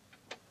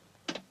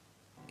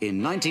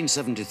 In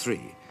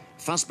 1973,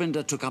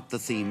 Fassbinder took up the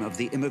theme of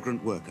the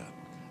immigrant worker,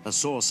 a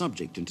sore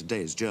subject in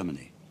today's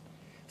Germany.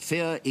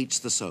 Fear Eats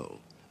the Soul,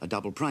 a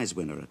double prize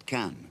winner at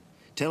Cannes,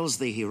 tells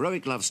the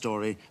heroic love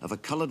story of a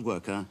coloured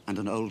worker and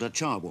an older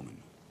charwoman.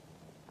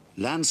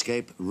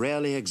 Landscape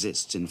rarely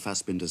exists in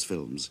Fassbinder's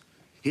films.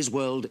 His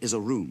world is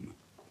a room.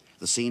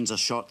 The scenes are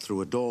shot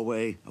through a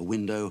doorway, a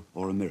window,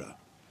 or a mirror.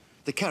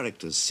 The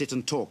characters sit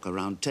and talk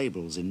around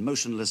tables in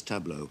motionless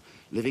tableau,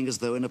 living as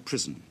though in a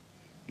prison.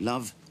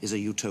 Love is a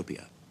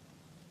utopia.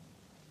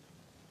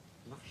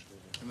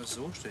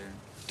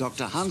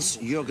 Dr.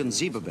 Hans-Jürgen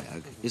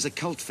Sieberberg is a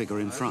cult figure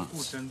in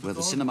France, where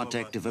the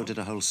Cinematheque devoted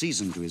a whole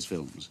season to his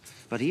films,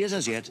 but he is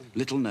as yet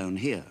little known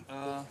here.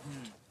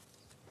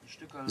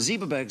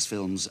 Sieberberg's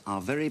films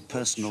are very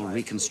personal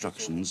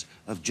reconstructions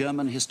of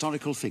German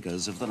historical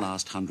figures of the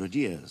last 100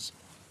 years.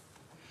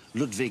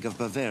 Ludwig of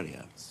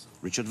Bavaria,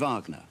 Richard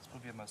Wagner,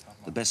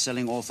 the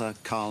best-selling author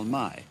Karl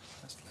May,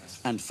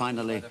 and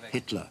finally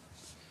Hitler,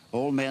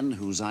 all men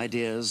whose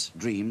ideas,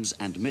 dreams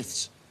and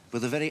myths were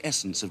the very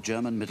essence of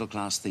German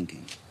middle-class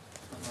thinking.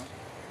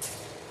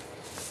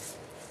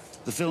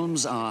 The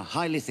films are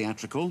highly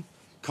theatrical,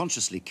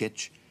 consciously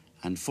kitsch,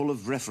 and full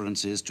of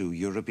references to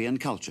European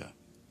culture.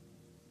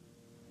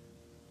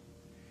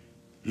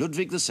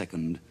 Ludwig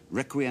II,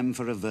 Requiem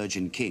for a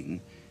Virgin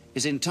King,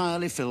 is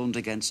entirely filmed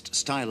against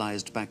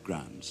stylized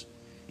backgrounds,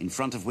 in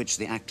front of which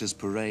the actors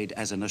parade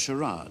as in a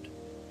charade.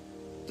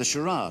 The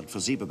charade for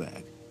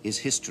Sieberberg is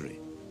history,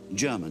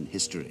 German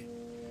history.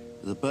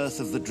 The birth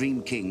of the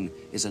Dream King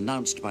is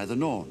announced by the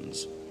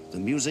Norns, the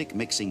music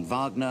mixing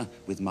Wagner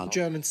with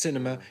German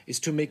cinema is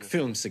to make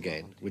films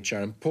again, which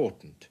are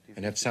important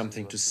and have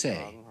something to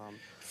say.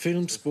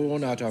 Films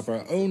born out of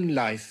our own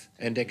life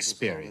and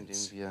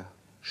experience. The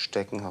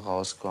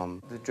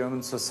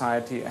German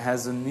society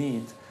has a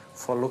need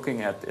for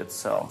looking at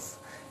itself,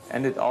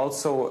 and it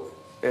also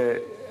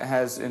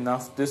has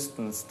enough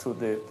distance to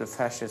the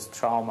fascist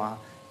trauma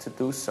to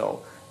do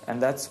so,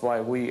 and that's why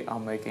we are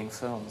making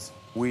films.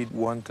 We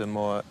want a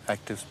more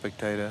active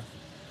spectator.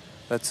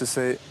 That's to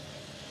say,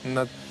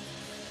 not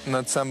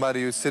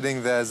somebody who's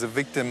sitting there as a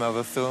victim of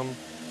a film,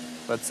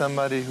 but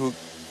somebody who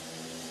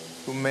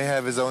may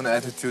have his own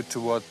attitude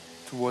toward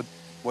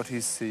what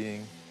he's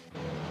seeing.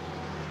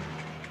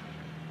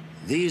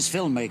 These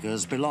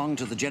filmmakers belong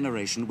to the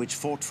generation which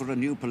fought for a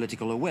new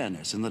political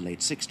awareness in the late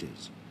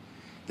 60s.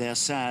 Their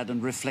sad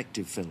and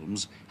reflective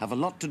films have a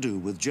lot to do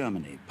with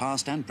Germany,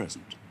 past and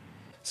present.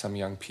 Some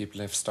young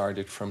people have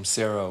started from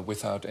zero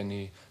without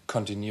any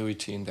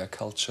continuity in their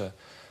culture.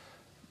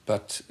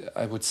 But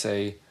I would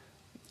say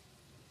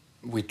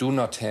we do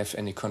not have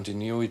any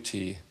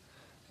continuity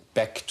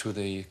back to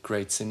the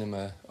great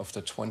cinema of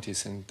the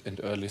 20s and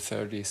early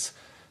 30s.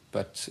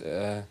 But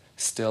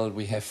still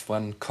we have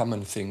one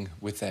common thing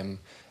with them.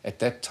 At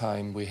that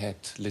time we had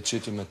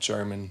legitimate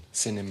German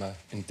cinema,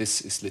 and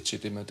this is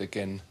legitimate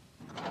again.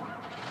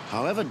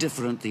 However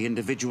different the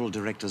individual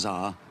directors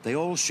are, they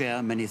all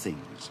share many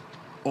things.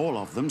 All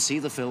of them see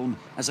the film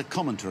as a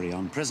commentary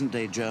on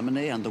present-day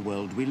Germany and the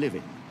world we live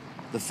in.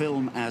 The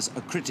film as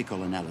a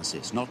critical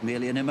analysis, not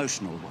merely an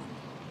emotional one.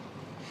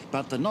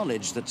 But the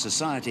knowledge that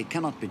society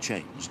cannot be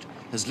changed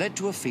has led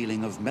to a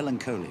feeling of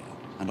melancholia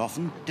and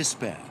often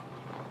despair.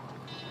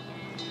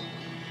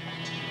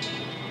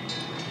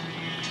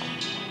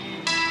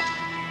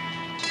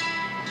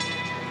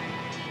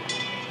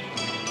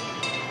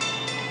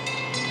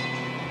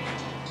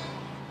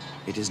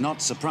 It is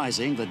not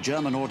surprising that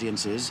German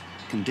audiences,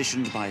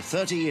 conditioned by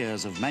 30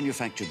 years of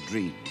manufactured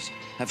dreams,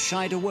 have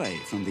shied away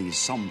from these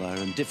somber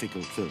and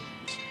difficult films.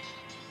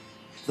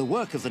 The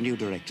work of the new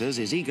directors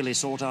is eagerly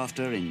sought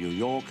after in New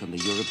York and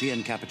the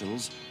European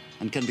capitals,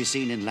 and can be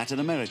seen in Latin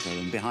America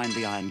and behind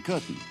the Iron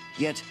Curtain.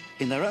 Yet,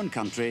 in their own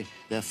country,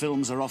 their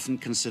films are often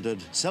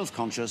considered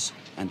self-conscious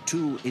and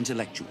too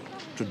intellectual.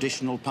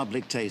 Traditional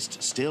public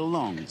taste still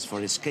longs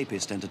for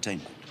escapist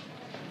entertainment.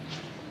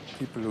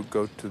 People who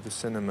go to the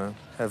cinema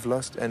have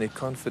lost any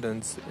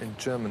confidence in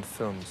German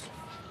films.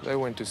 They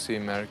went to see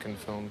American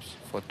films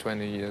for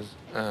 20 years,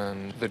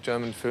 and the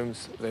German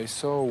films they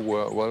saw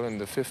were, well, in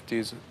the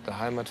 50s, the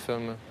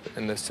Heimatfilme,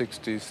 in the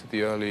 60s,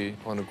 the early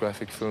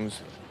pornographic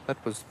films.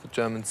 That was the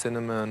German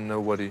cinema, and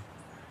nobody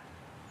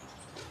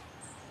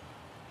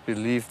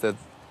believed that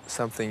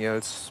something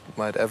else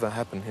might ever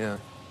happen here.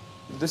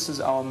 This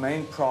is our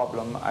main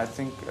problem. I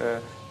think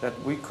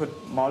that we could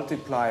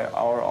multiply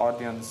our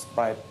audience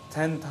by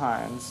 10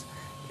 times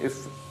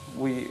if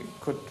we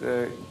could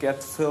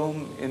get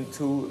film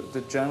into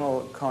the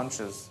general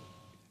conscious.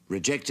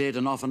 Rejected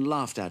and often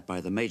laughed at by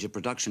the major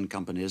production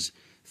companies,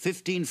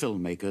 15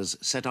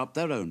 filmmakers set up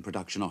their own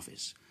production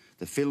office.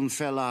 The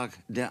Filmverlag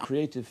der...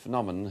 Creative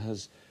phenomenon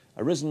has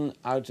arisen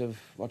out of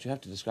what you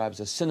have to describe as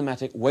a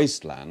cinematic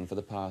wasteland for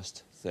the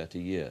past 30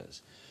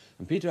 years.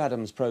 And Peter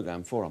Adams'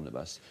 programme for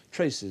Omnibus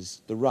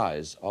traces the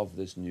rise of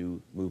this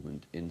new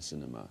movement in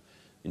cinema,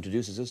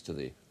 introduces us to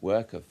the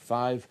work of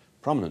 5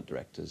 prominent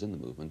directors in the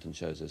movement and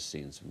shows us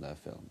scenes from their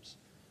films.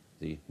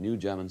 The new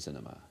German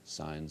cinema,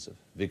 signs of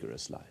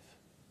vigorous life.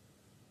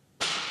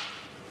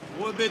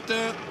 Ruhe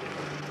bitte.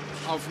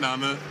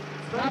 Aufnahme.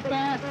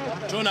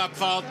 Schon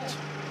Abfahrt.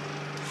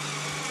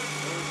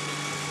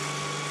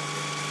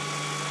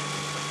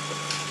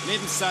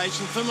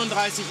 Lebenszeichen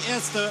 35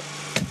 Erste.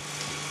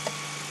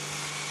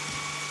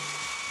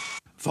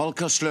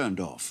 Volker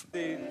Schlöndorff,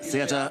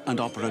 theatre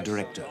and opera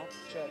director.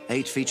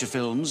 8 feature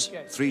films,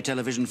 3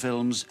 television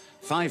films,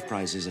 5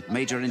 prizes at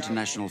major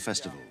international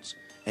festivals,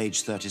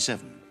 age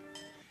 37.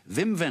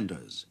 Wim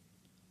Wenders,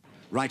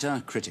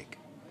 writer, critic.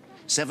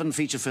 7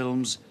 feature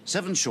films,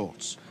 7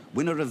 shorts,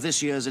 winner of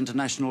this year's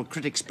International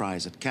Critics'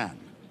 Prize at Cannes,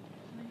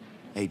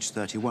 age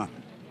 31.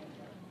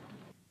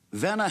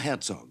 Werner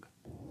Herzog,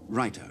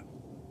 writer.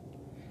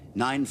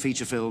 9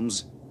 feature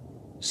films,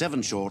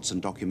 7 shorts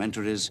and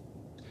documentaries,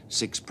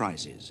 6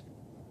 prizes,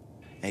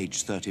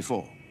 age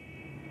 34.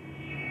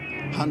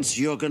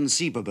 Hans-Jürgen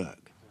Sieberberg,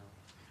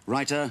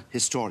 writer,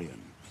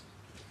 historian.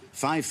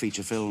 5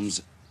 feature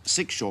films,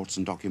 6 shorts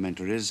and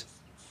documentaries,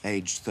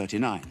 age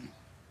 39.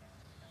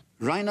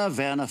 Rainer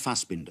Werner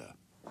Fassbinder,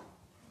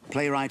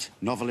 playwright,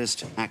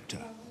 novelist,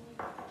 actor.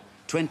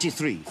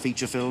 23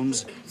 feature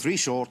films, 3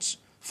 shorts,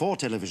 4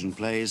 television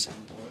plays,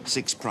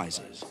 6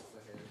 prizes,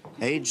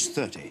 age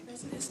 30.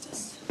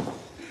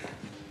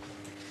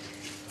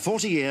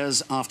 40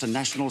 years after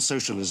National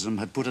Socialism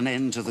had put an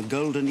end to the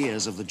golden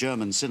years of the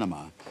German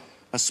cinema,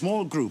 a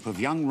small group of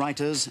young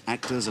writers,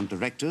 actors and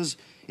directors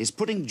is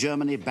putting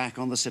Germany back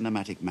on the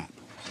cinematic map.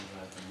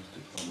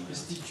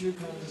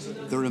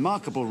 The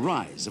remarkable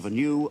rise of a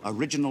new,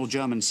 original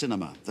German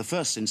cinema, the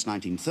first since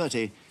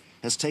 1930,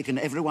 has taken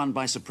everyone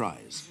by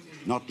surprise,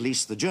 not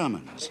least the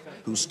Germans,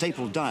 whose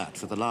staple diet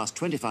for the last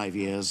 25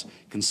 years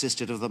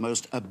consisted of the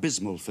most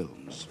abysmal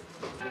films.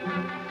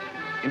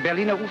 Im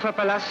Berliner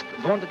Uferpalast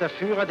wohnte der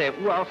Führer der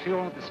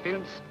Uraufführung des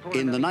Films.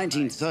 In the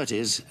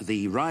 1930s,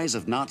 the rise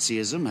of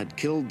Nazism had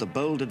killed the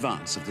bold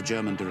advance of the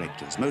German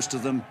directors. Most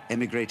of them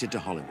emigrated to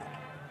Hollywood.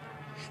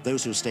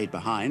 Those who stayed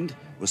behind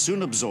were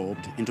soon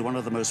absorbed into one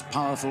of the most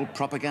powerful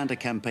propaganda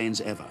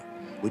campaigns ever,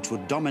 which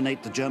would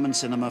dominate the German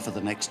cinema for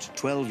the next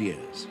 12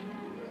 years.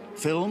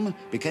 Film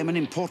became an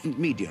important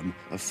medium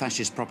of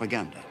fascist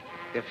propaganda.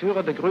 Der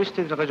Führer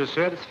begrüßte den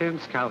Regisseur des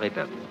Films, Karl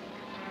Ritter.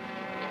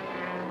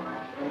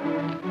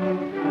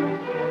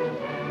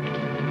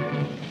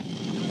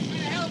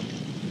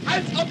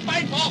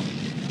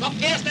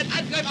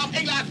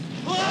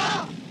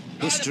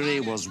 History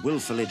was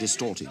willfully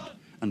distorted,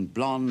 and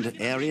blonde,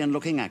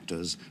 Aryan-looking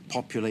actors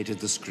populated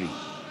the screen.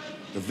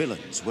 The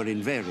villains were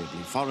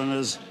invariably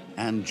foreigners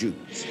and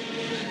Jews.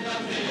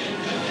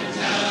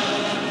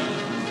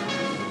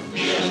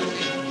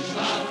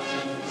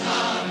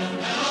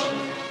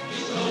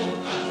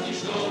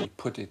 We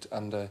put it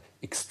under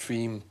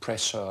extreme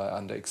pressure,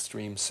 under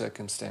extreme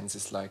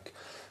circumstances like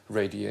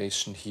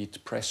radiation,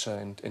 heat, pressure,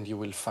 and you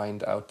will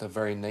find out the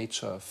very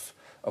nature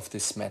of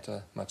this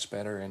matter much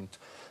better. And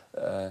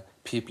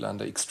people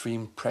under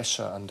extreme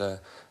pressure,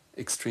 under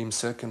extreme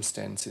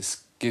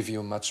circumstances, give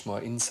you much more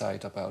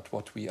insight about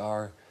what we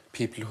are.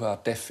 People who are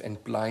deaf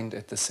and blind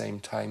at the same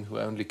time, who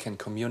only can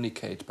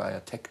communicate by a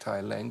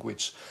tactile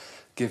language,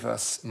 give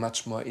us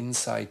much more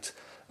insight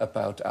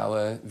about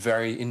our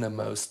very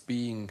innermost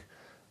being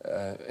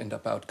and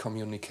about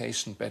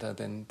communication better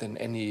than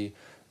any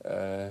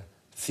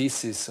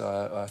thesis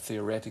or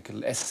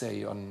theoretical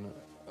essay on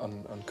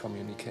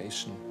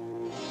communication.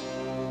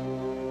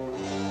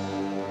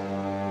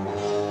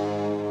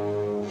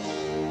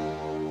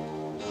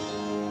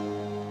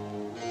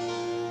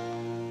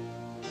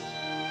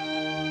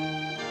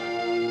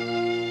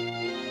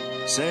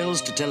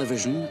 Sales to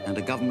television and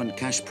a government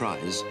cash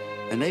prize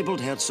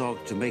enabled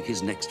Herzog to make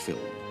his next film,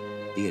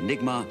 The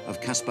Enigma of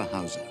Caspar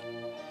Hauser.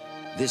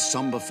 This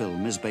somber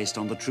film is based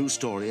on the true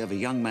story of a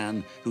young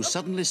man who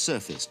suddenly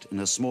surfaced in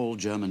a small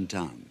German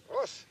town.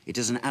 It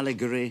is an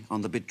allegory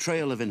on the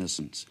betrayal of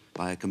innocence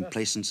by a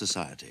complacent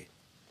society.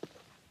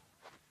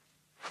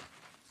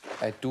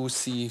 I do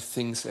see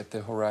things at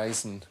the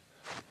horizon,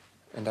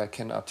 and I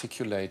can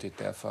articulate it,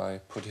 therefore I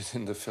put it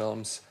in the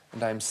films.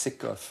 And I'm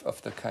sick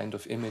of the kind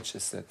of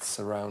images that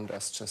surround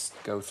us. Just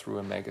go through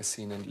a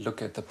magazine and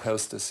look at the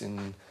posters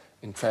in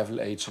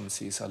travel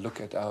agencies, or look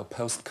at our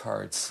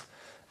postcards,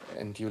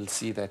 and you'll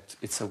see that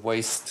it's a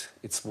waste,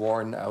 it's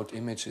worn out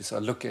images.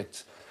 Or look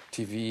at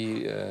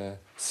TV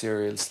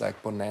serials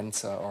like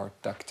Bonanza or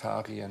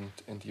Daktari,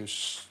 and you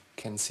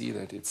can see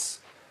that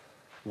it's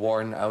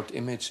worn out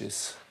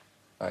images.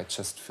 I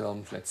just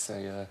filmed, let's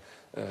say, a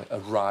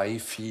rye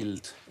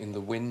field in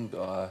the wind,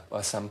 or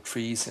some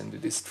trees, and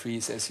it is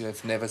trees as you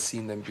have never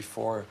seen them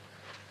before.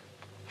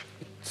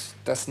 It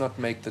does not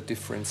make the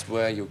difference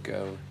where you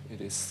go.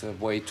 It is a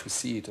way to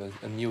see it,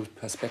 a new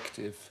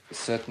perspective.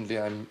 Certainly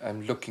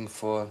I'm looking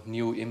for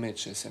new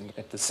images, and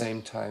at the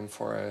same time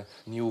for a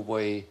new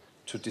way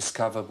to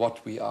discover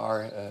what we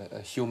are,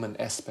 a human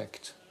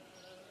aspect.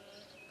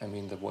 I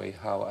mean, the way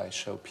how I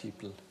show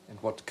people and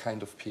what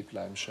kind of people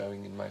I'm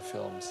showing in my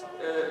films.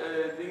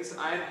 Links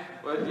ein,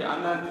 weil die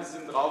anderen, die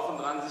sind drauf und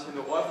dran, sich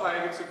eine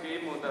Ohrfeige zu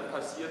geben, und da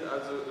passiert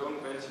also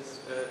irgendwelches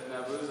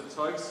nervöse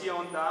Zeugs hier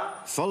und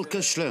da.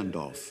 Volker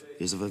Schlöndorff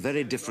is of a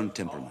very different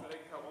temperament.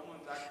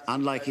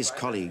 Unlike his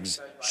colleagues,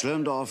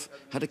 Schlöndorff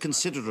had a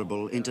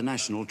considerable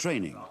international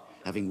training,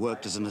 having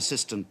worked as an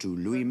assistant to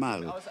Louis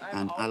Malle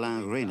and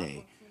Alain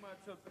Resnais.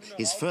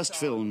 His first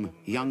film,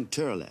 Young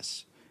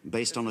Turles,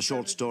 based on a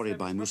short story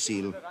by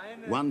Musil,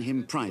 won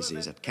him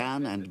prizes at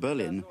Cannes and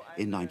Berlin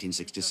in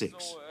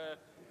 1966.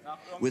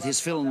 With his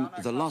film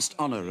The Lost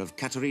Honor of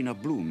Katharina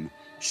Blum,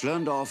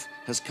 Schlöndorff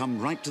has come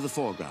right to the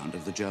foreground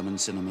of the German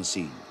cinema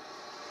scene.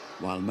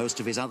 While most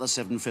of his other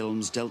 7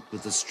 films dealt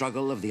with the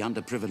struggle of the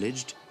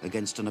underprivileged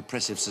against an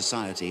oppressive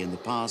society in the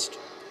past,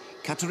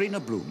 Katharina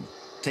Blum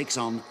takes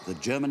on the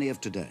Germany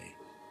of today,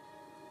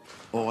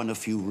 or in a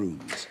few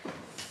rooms.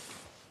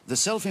 The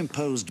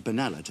self-imposed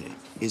banality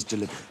is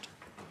deliberate.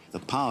 The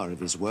power of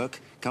his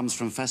work comes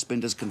from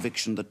Fassbinder's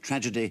conviction that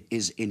tragedy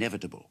is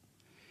inevitable.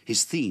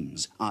 His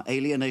themes are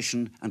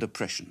alienation and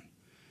oppression.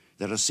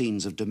 There are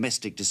scenes of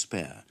domestic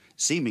despair,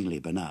 seemingly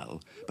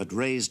banal, but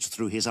raised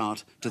through his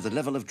art to the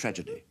level of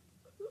tragedy.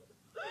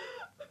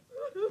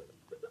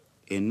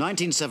 In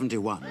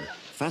 1971,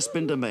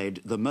 Fassbinder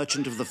made The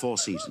Merchant of the Four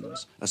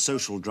Seasons, a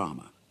social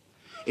drama.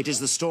 It is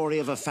the story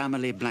of a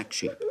family black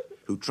sheep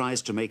who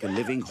tries to make a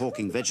living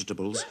hawking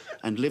vegetables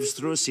and lives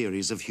through a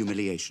series of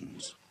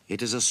humiliations.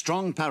 It is a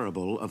strong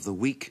parable of the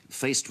weak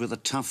faced with a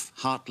tough,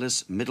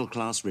 heartless,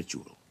 middle-class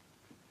ritual.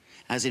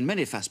 As in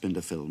many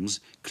Fassbinder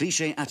films,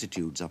 cliché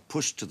attitudes are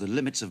pushed to the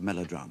limits of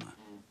melodrama.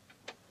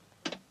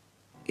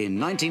 In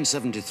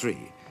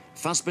 1973,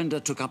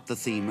 Fassbinder took up the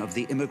theme of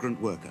the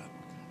immigrant worker,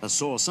 a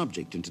sore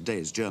subject in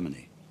today's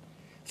Germany.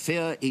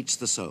 Fear Eats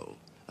the Soul,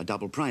 a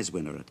double prize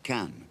winner at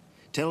Cannes,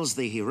 tells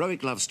the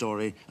heroic love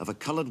story of a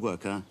coloured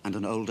worker and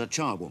an older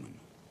charwoman.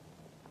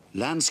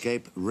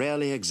 Landscape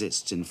rarely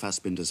exists in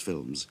Fassbinder's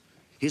films.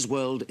 His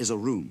world is a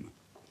room.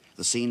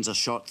 The scenes are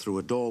shot through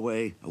a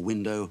doorway, a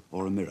window,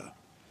 or a mirror.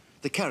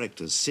 The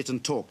characters sit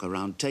and talk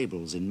around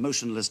tables in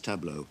motionless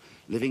tableau,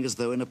 living as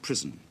though in a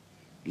prison.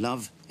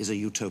 Love is a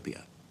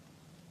utopia.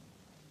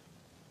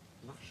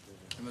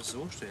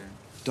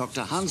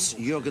 Dr.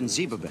 Hans-Jürgen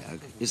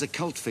Sieberberg is a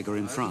cult figure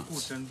in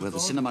France, where the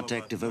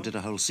Cinematheque devoted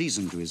a whole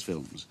season to his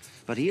films,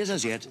 but he is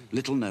as yet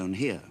little known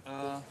here.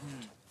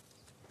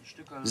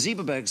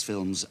 Sieberberg's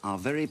films are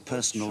very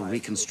personal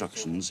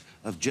reconstructions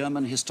of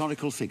German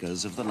historical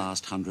figures of the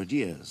last 100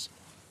 years.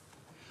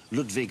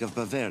 Ludwig of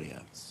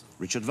Bavaria,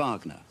 Richard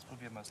Wagner,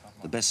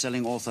 the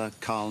best-selling author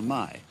Karl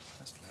May,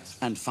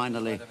 and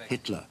finally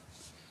Hitler,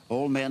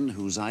 all men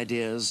whose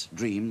ideas,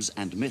 dreams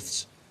and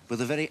myths were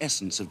the very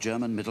essence of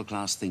German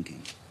middle-class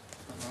thinking.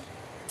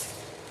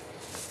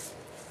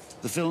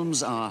 The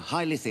films are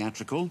highly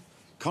theatrical,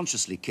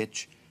 consciously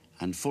kitsch,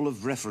 and full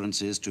of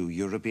references to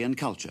European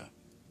culture.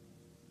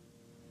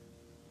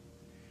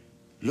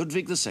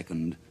 Ludwig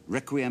II,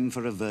 Requiem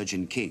for a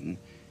Virgin King,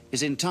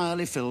 is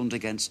entirely filmed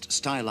against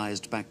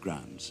stylized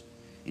backgrounds,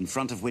 in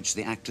front of which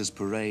the actors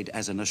parade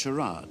as in a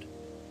charade.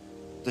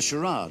 The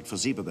charade for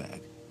Sieberberg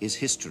is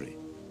history,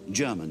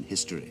 German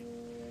history.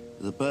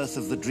 The birth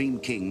of the Dream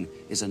King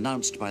is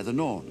announced by the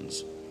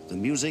Norns, the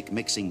music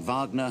mixing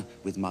Wagner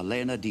with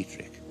Marlene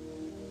Dietrich.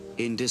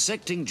 In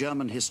dissecting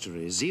German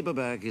history,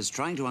 Sieberberg is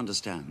trying to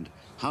understand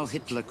how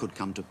Hitler could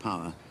come to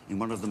power in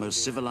one of the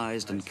most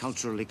civilized and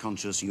culturally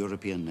conscious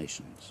European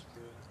nations.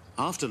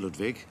 After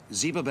Ludwig,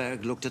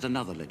 Sieberberg looked at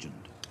another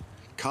legend,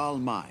 Karl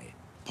May,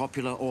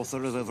 popular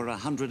author of over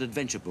 100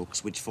 adventure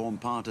books which form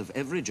part of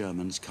every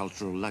German's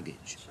cultural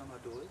luggage.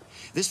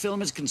 This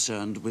film is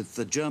concerned with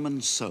the German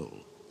soul,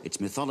 its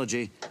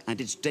mythology and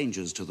its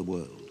dangers to the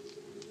world.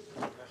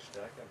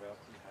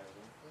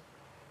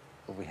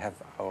 We have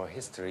our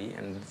history,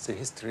 and the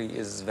history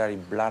is very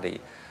bloody,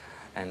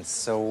 and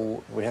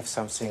so we have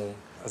something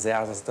the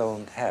others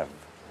don't have.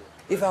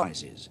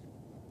 Prizes.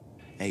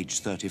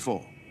 Age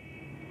 34.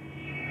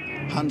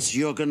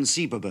 Hans-Jürgen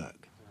Sieberberg,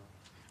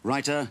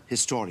 writer,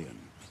 historian.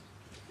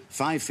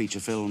 5 feature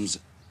films,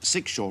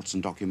 6 shorts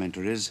and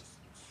documentaries,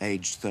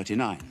 aged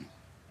 39.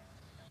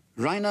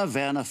 Rainer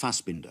Werner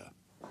Fassbinder,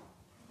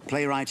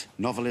 playwright,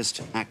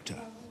 novelist,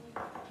 actor.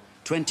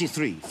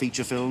 23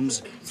 feature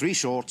films, 3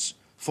 shorts,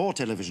 4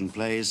 television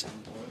plays,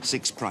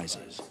 6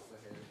 prizes.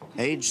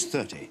 Age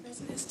 30.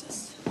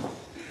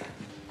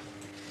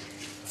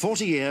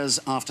 40 years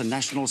after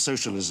National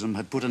Socialism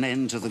had put an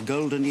end to the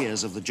golden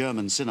years of the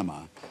German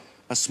cinema,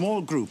 a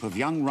small group of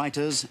young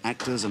writers,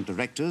 actors and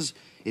directors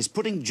is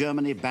putting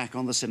Germany back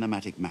on the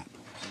cinematic map.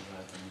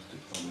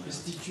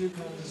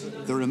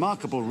 The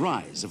remarkable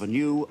rise of a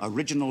new,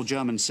 original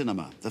German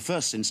cinema, the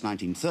first since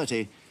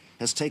 1930,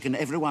 has taken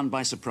everyone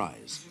by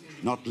surprise,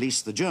 not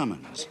least the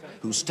Germans,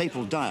 whose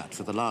staple diet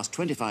for the last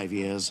 25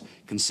 years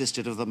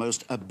consisted of the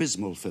most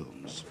abysmal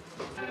films.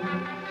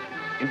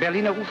 Im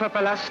Berliner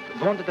Uferpalast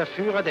wohnte der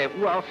Führer der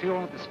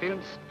Uraufführung des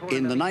Films.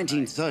 In the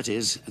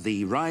 1930s,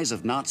 the rise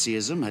of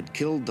Nazism had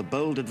killed the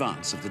bold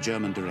advance of the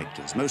German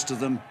directors. Most of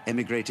them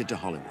emigrated to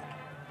Hollywood.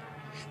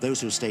 Those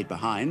who stayed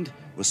behind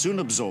were soon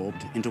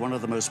absorbed into one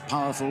of the most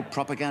powerful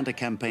propaganda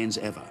campaigns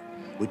ever,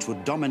 which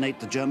would dominate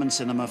the German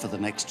cinema for the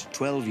next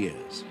 12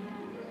 years.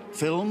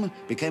 Film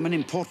became an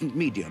important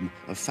medium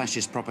of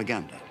fascist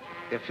propaganda.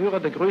 Der Führer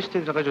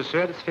begrüßte den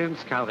Regisseur des Films,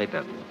 Karl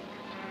Ritter.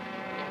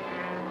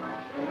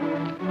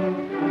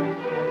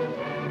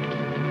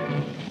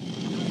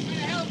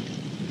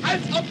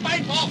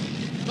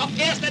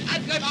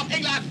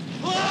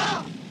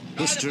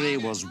 History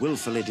was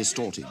willfully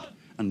distorted,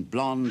 and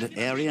blonde,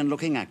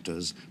 Aryan-looking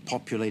actors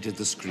populated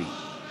the screen.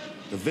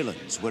 The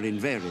villains were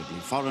invariably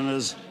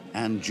foreigners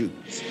and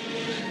Jews.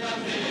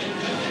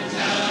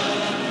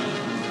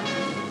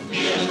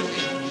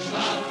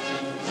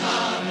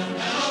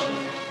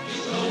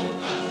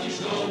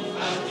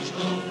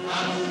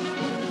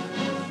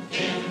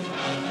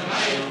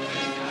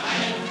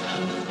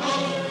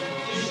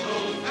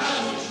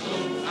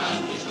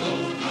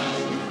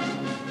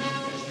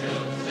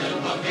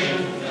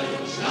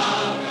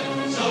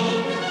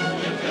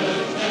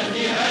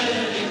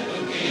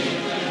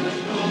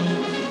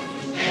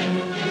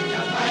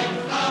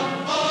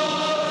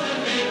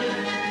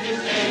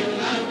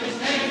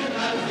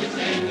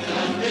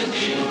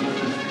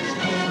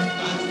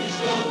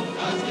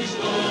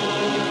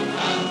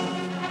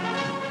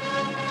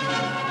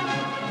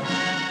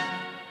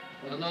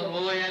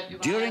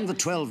 During the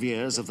 12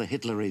 years of the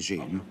Hitler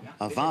regime,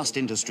 a vast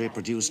industry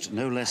produced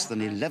no less than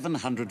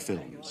 1,100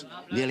 films,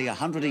 nearly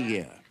 100 a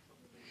year.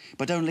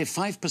 but only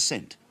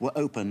 5% were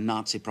open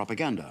Nazi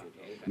propaganda.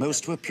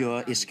 Most were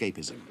pure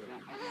escapism.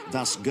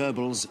 Thus,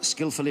 Goebbels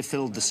skillfully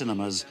filled the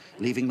cinemas,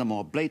 leaving the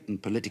more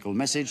blatant political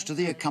message to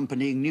the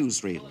accompanying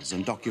newsreels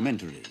and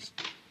documentaries.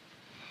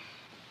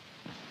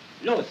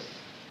 Los!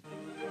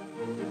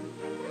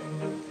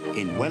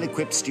 In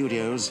well-equipped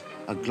studios,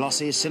 a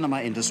glossy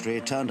cinema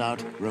industry turned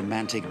out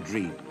romantic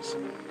dreams.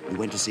 You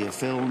went to see a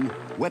film,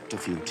 wept a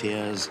few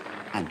tears,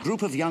 and a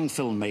group of young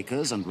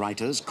filmmakers and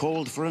writers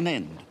called for an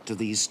end to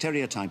these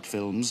stereotyped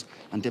films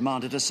and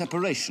demanded a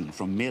separation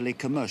from merely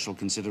commercial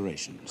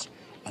considerations.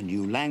 A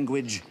new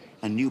language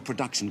and new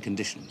production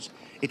conditions.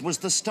 It was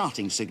the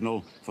starting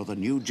signal for the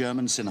new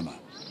German cinema.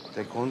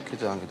 Der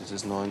Grundgedanke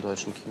dieses neuen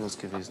deutschen Kinos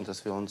gewesen,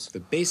 dass wir uns... The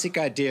basic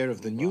idea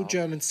of the new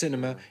German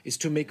cinema is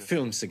to make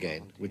films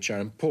again, which are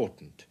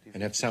important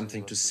and have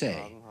something to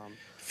say.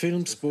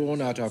 Films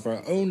born out of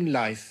our own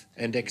life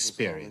and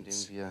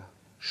experience.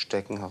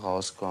 Stecken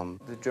herauskommen.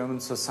 The German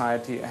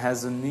society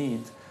has a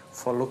need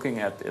for looking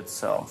at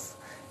itself,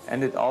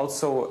 and it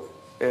also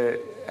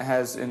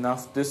has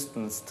enough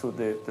distance to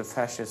the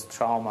fascist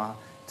trauma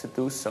to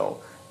do so,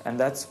 and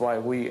that's why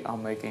we are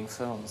making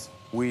films.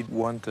 We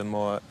want a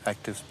more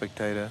active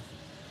spectator.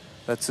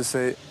 That's to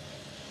say,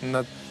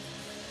 not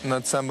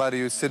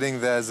somebody who's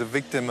sitting there as a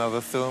victim of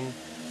a film,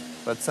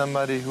 but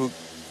somebody who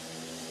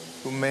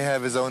may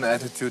have his own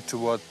attitude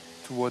toward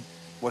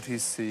what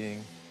he's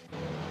seeing.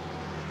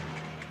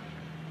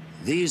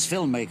 These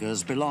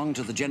filmmakers belong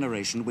to the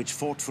generation which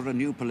fought for a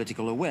new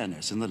political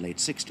awareness in the late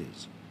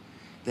 60s.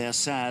 Their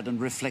sad and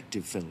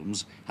reflective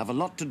films have a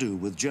lot to do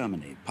with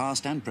Germany,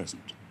 past and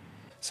present.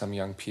 Some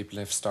young people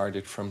have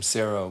started from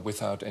zero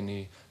without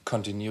any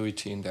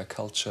continuity in their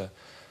culture.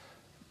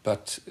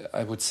 But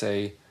I would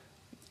say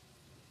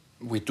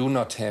we do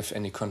not have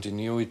any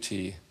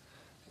continuity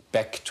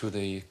back to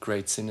the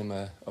great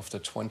cinema of the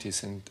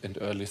 20s and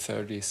early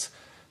 30s.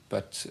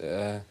 But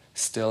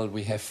still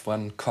we have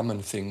one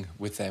common thing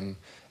with them.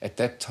 At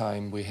that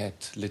time we had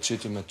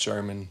legitimate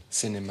German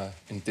cinema,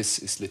 and this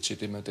is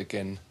legitimate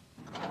again.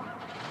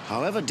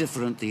 However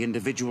different the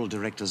individual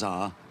directors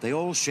are, they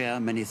all share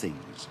many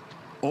things.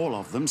 All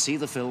of them see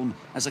the film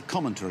as a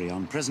commentary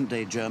on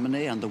present-day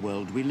Germany and the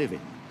world we live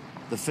in.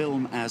 The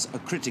film as a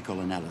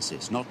critical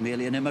analysis, not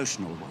merely an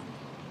emotional one.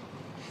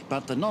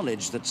 But the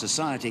knowledge that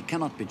society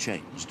cannot be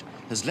changed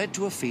has led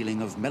to a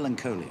feeling of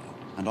melancholia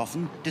and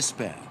often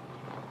despair.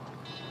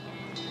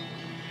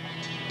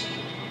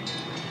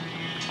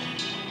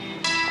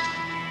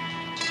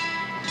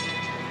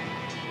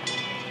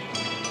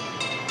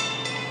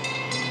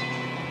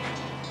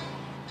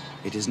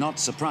 It is not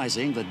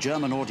surprising that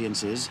German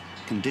audiences,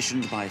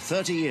 conditioned by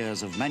 30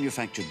 years of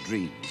manufactured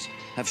dreams,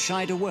 have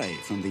shied away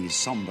from these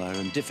somber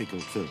and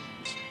difficult films.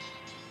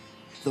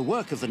 The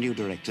work of the new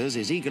directors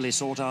is eagerly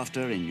sought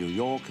after in New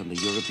York and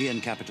the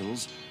European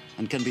capitals,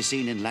 and can be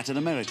seen in Latin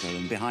America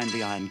and behind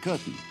the Iron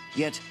Curtain.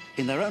 Yet,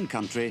 in their own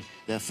country,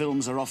 their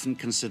films are often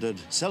considered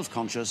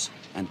self-conscious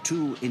and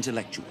too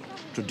intellectual.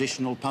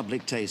 Traditional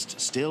public taste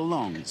still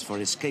longs for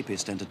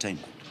escapist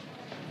entertainment.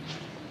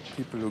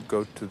 People who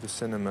go to the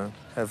cinema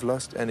have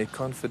lost any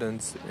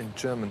confidence in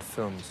German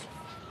films.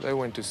 They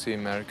went to see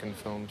American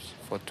films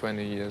for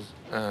 20 years,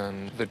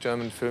 and the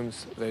German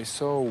films they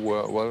saw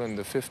were, well, in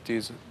the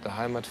 50s, the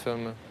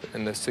Heimatfilme,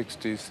 in the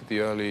 60s, the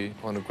early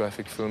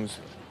pornographic films.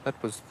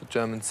 That was the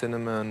German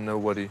cinema, and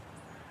nobody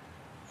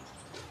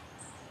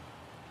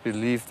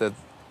believed that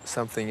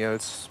something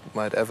else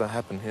might ever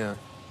happen here.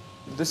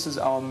 This is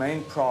our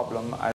main problem.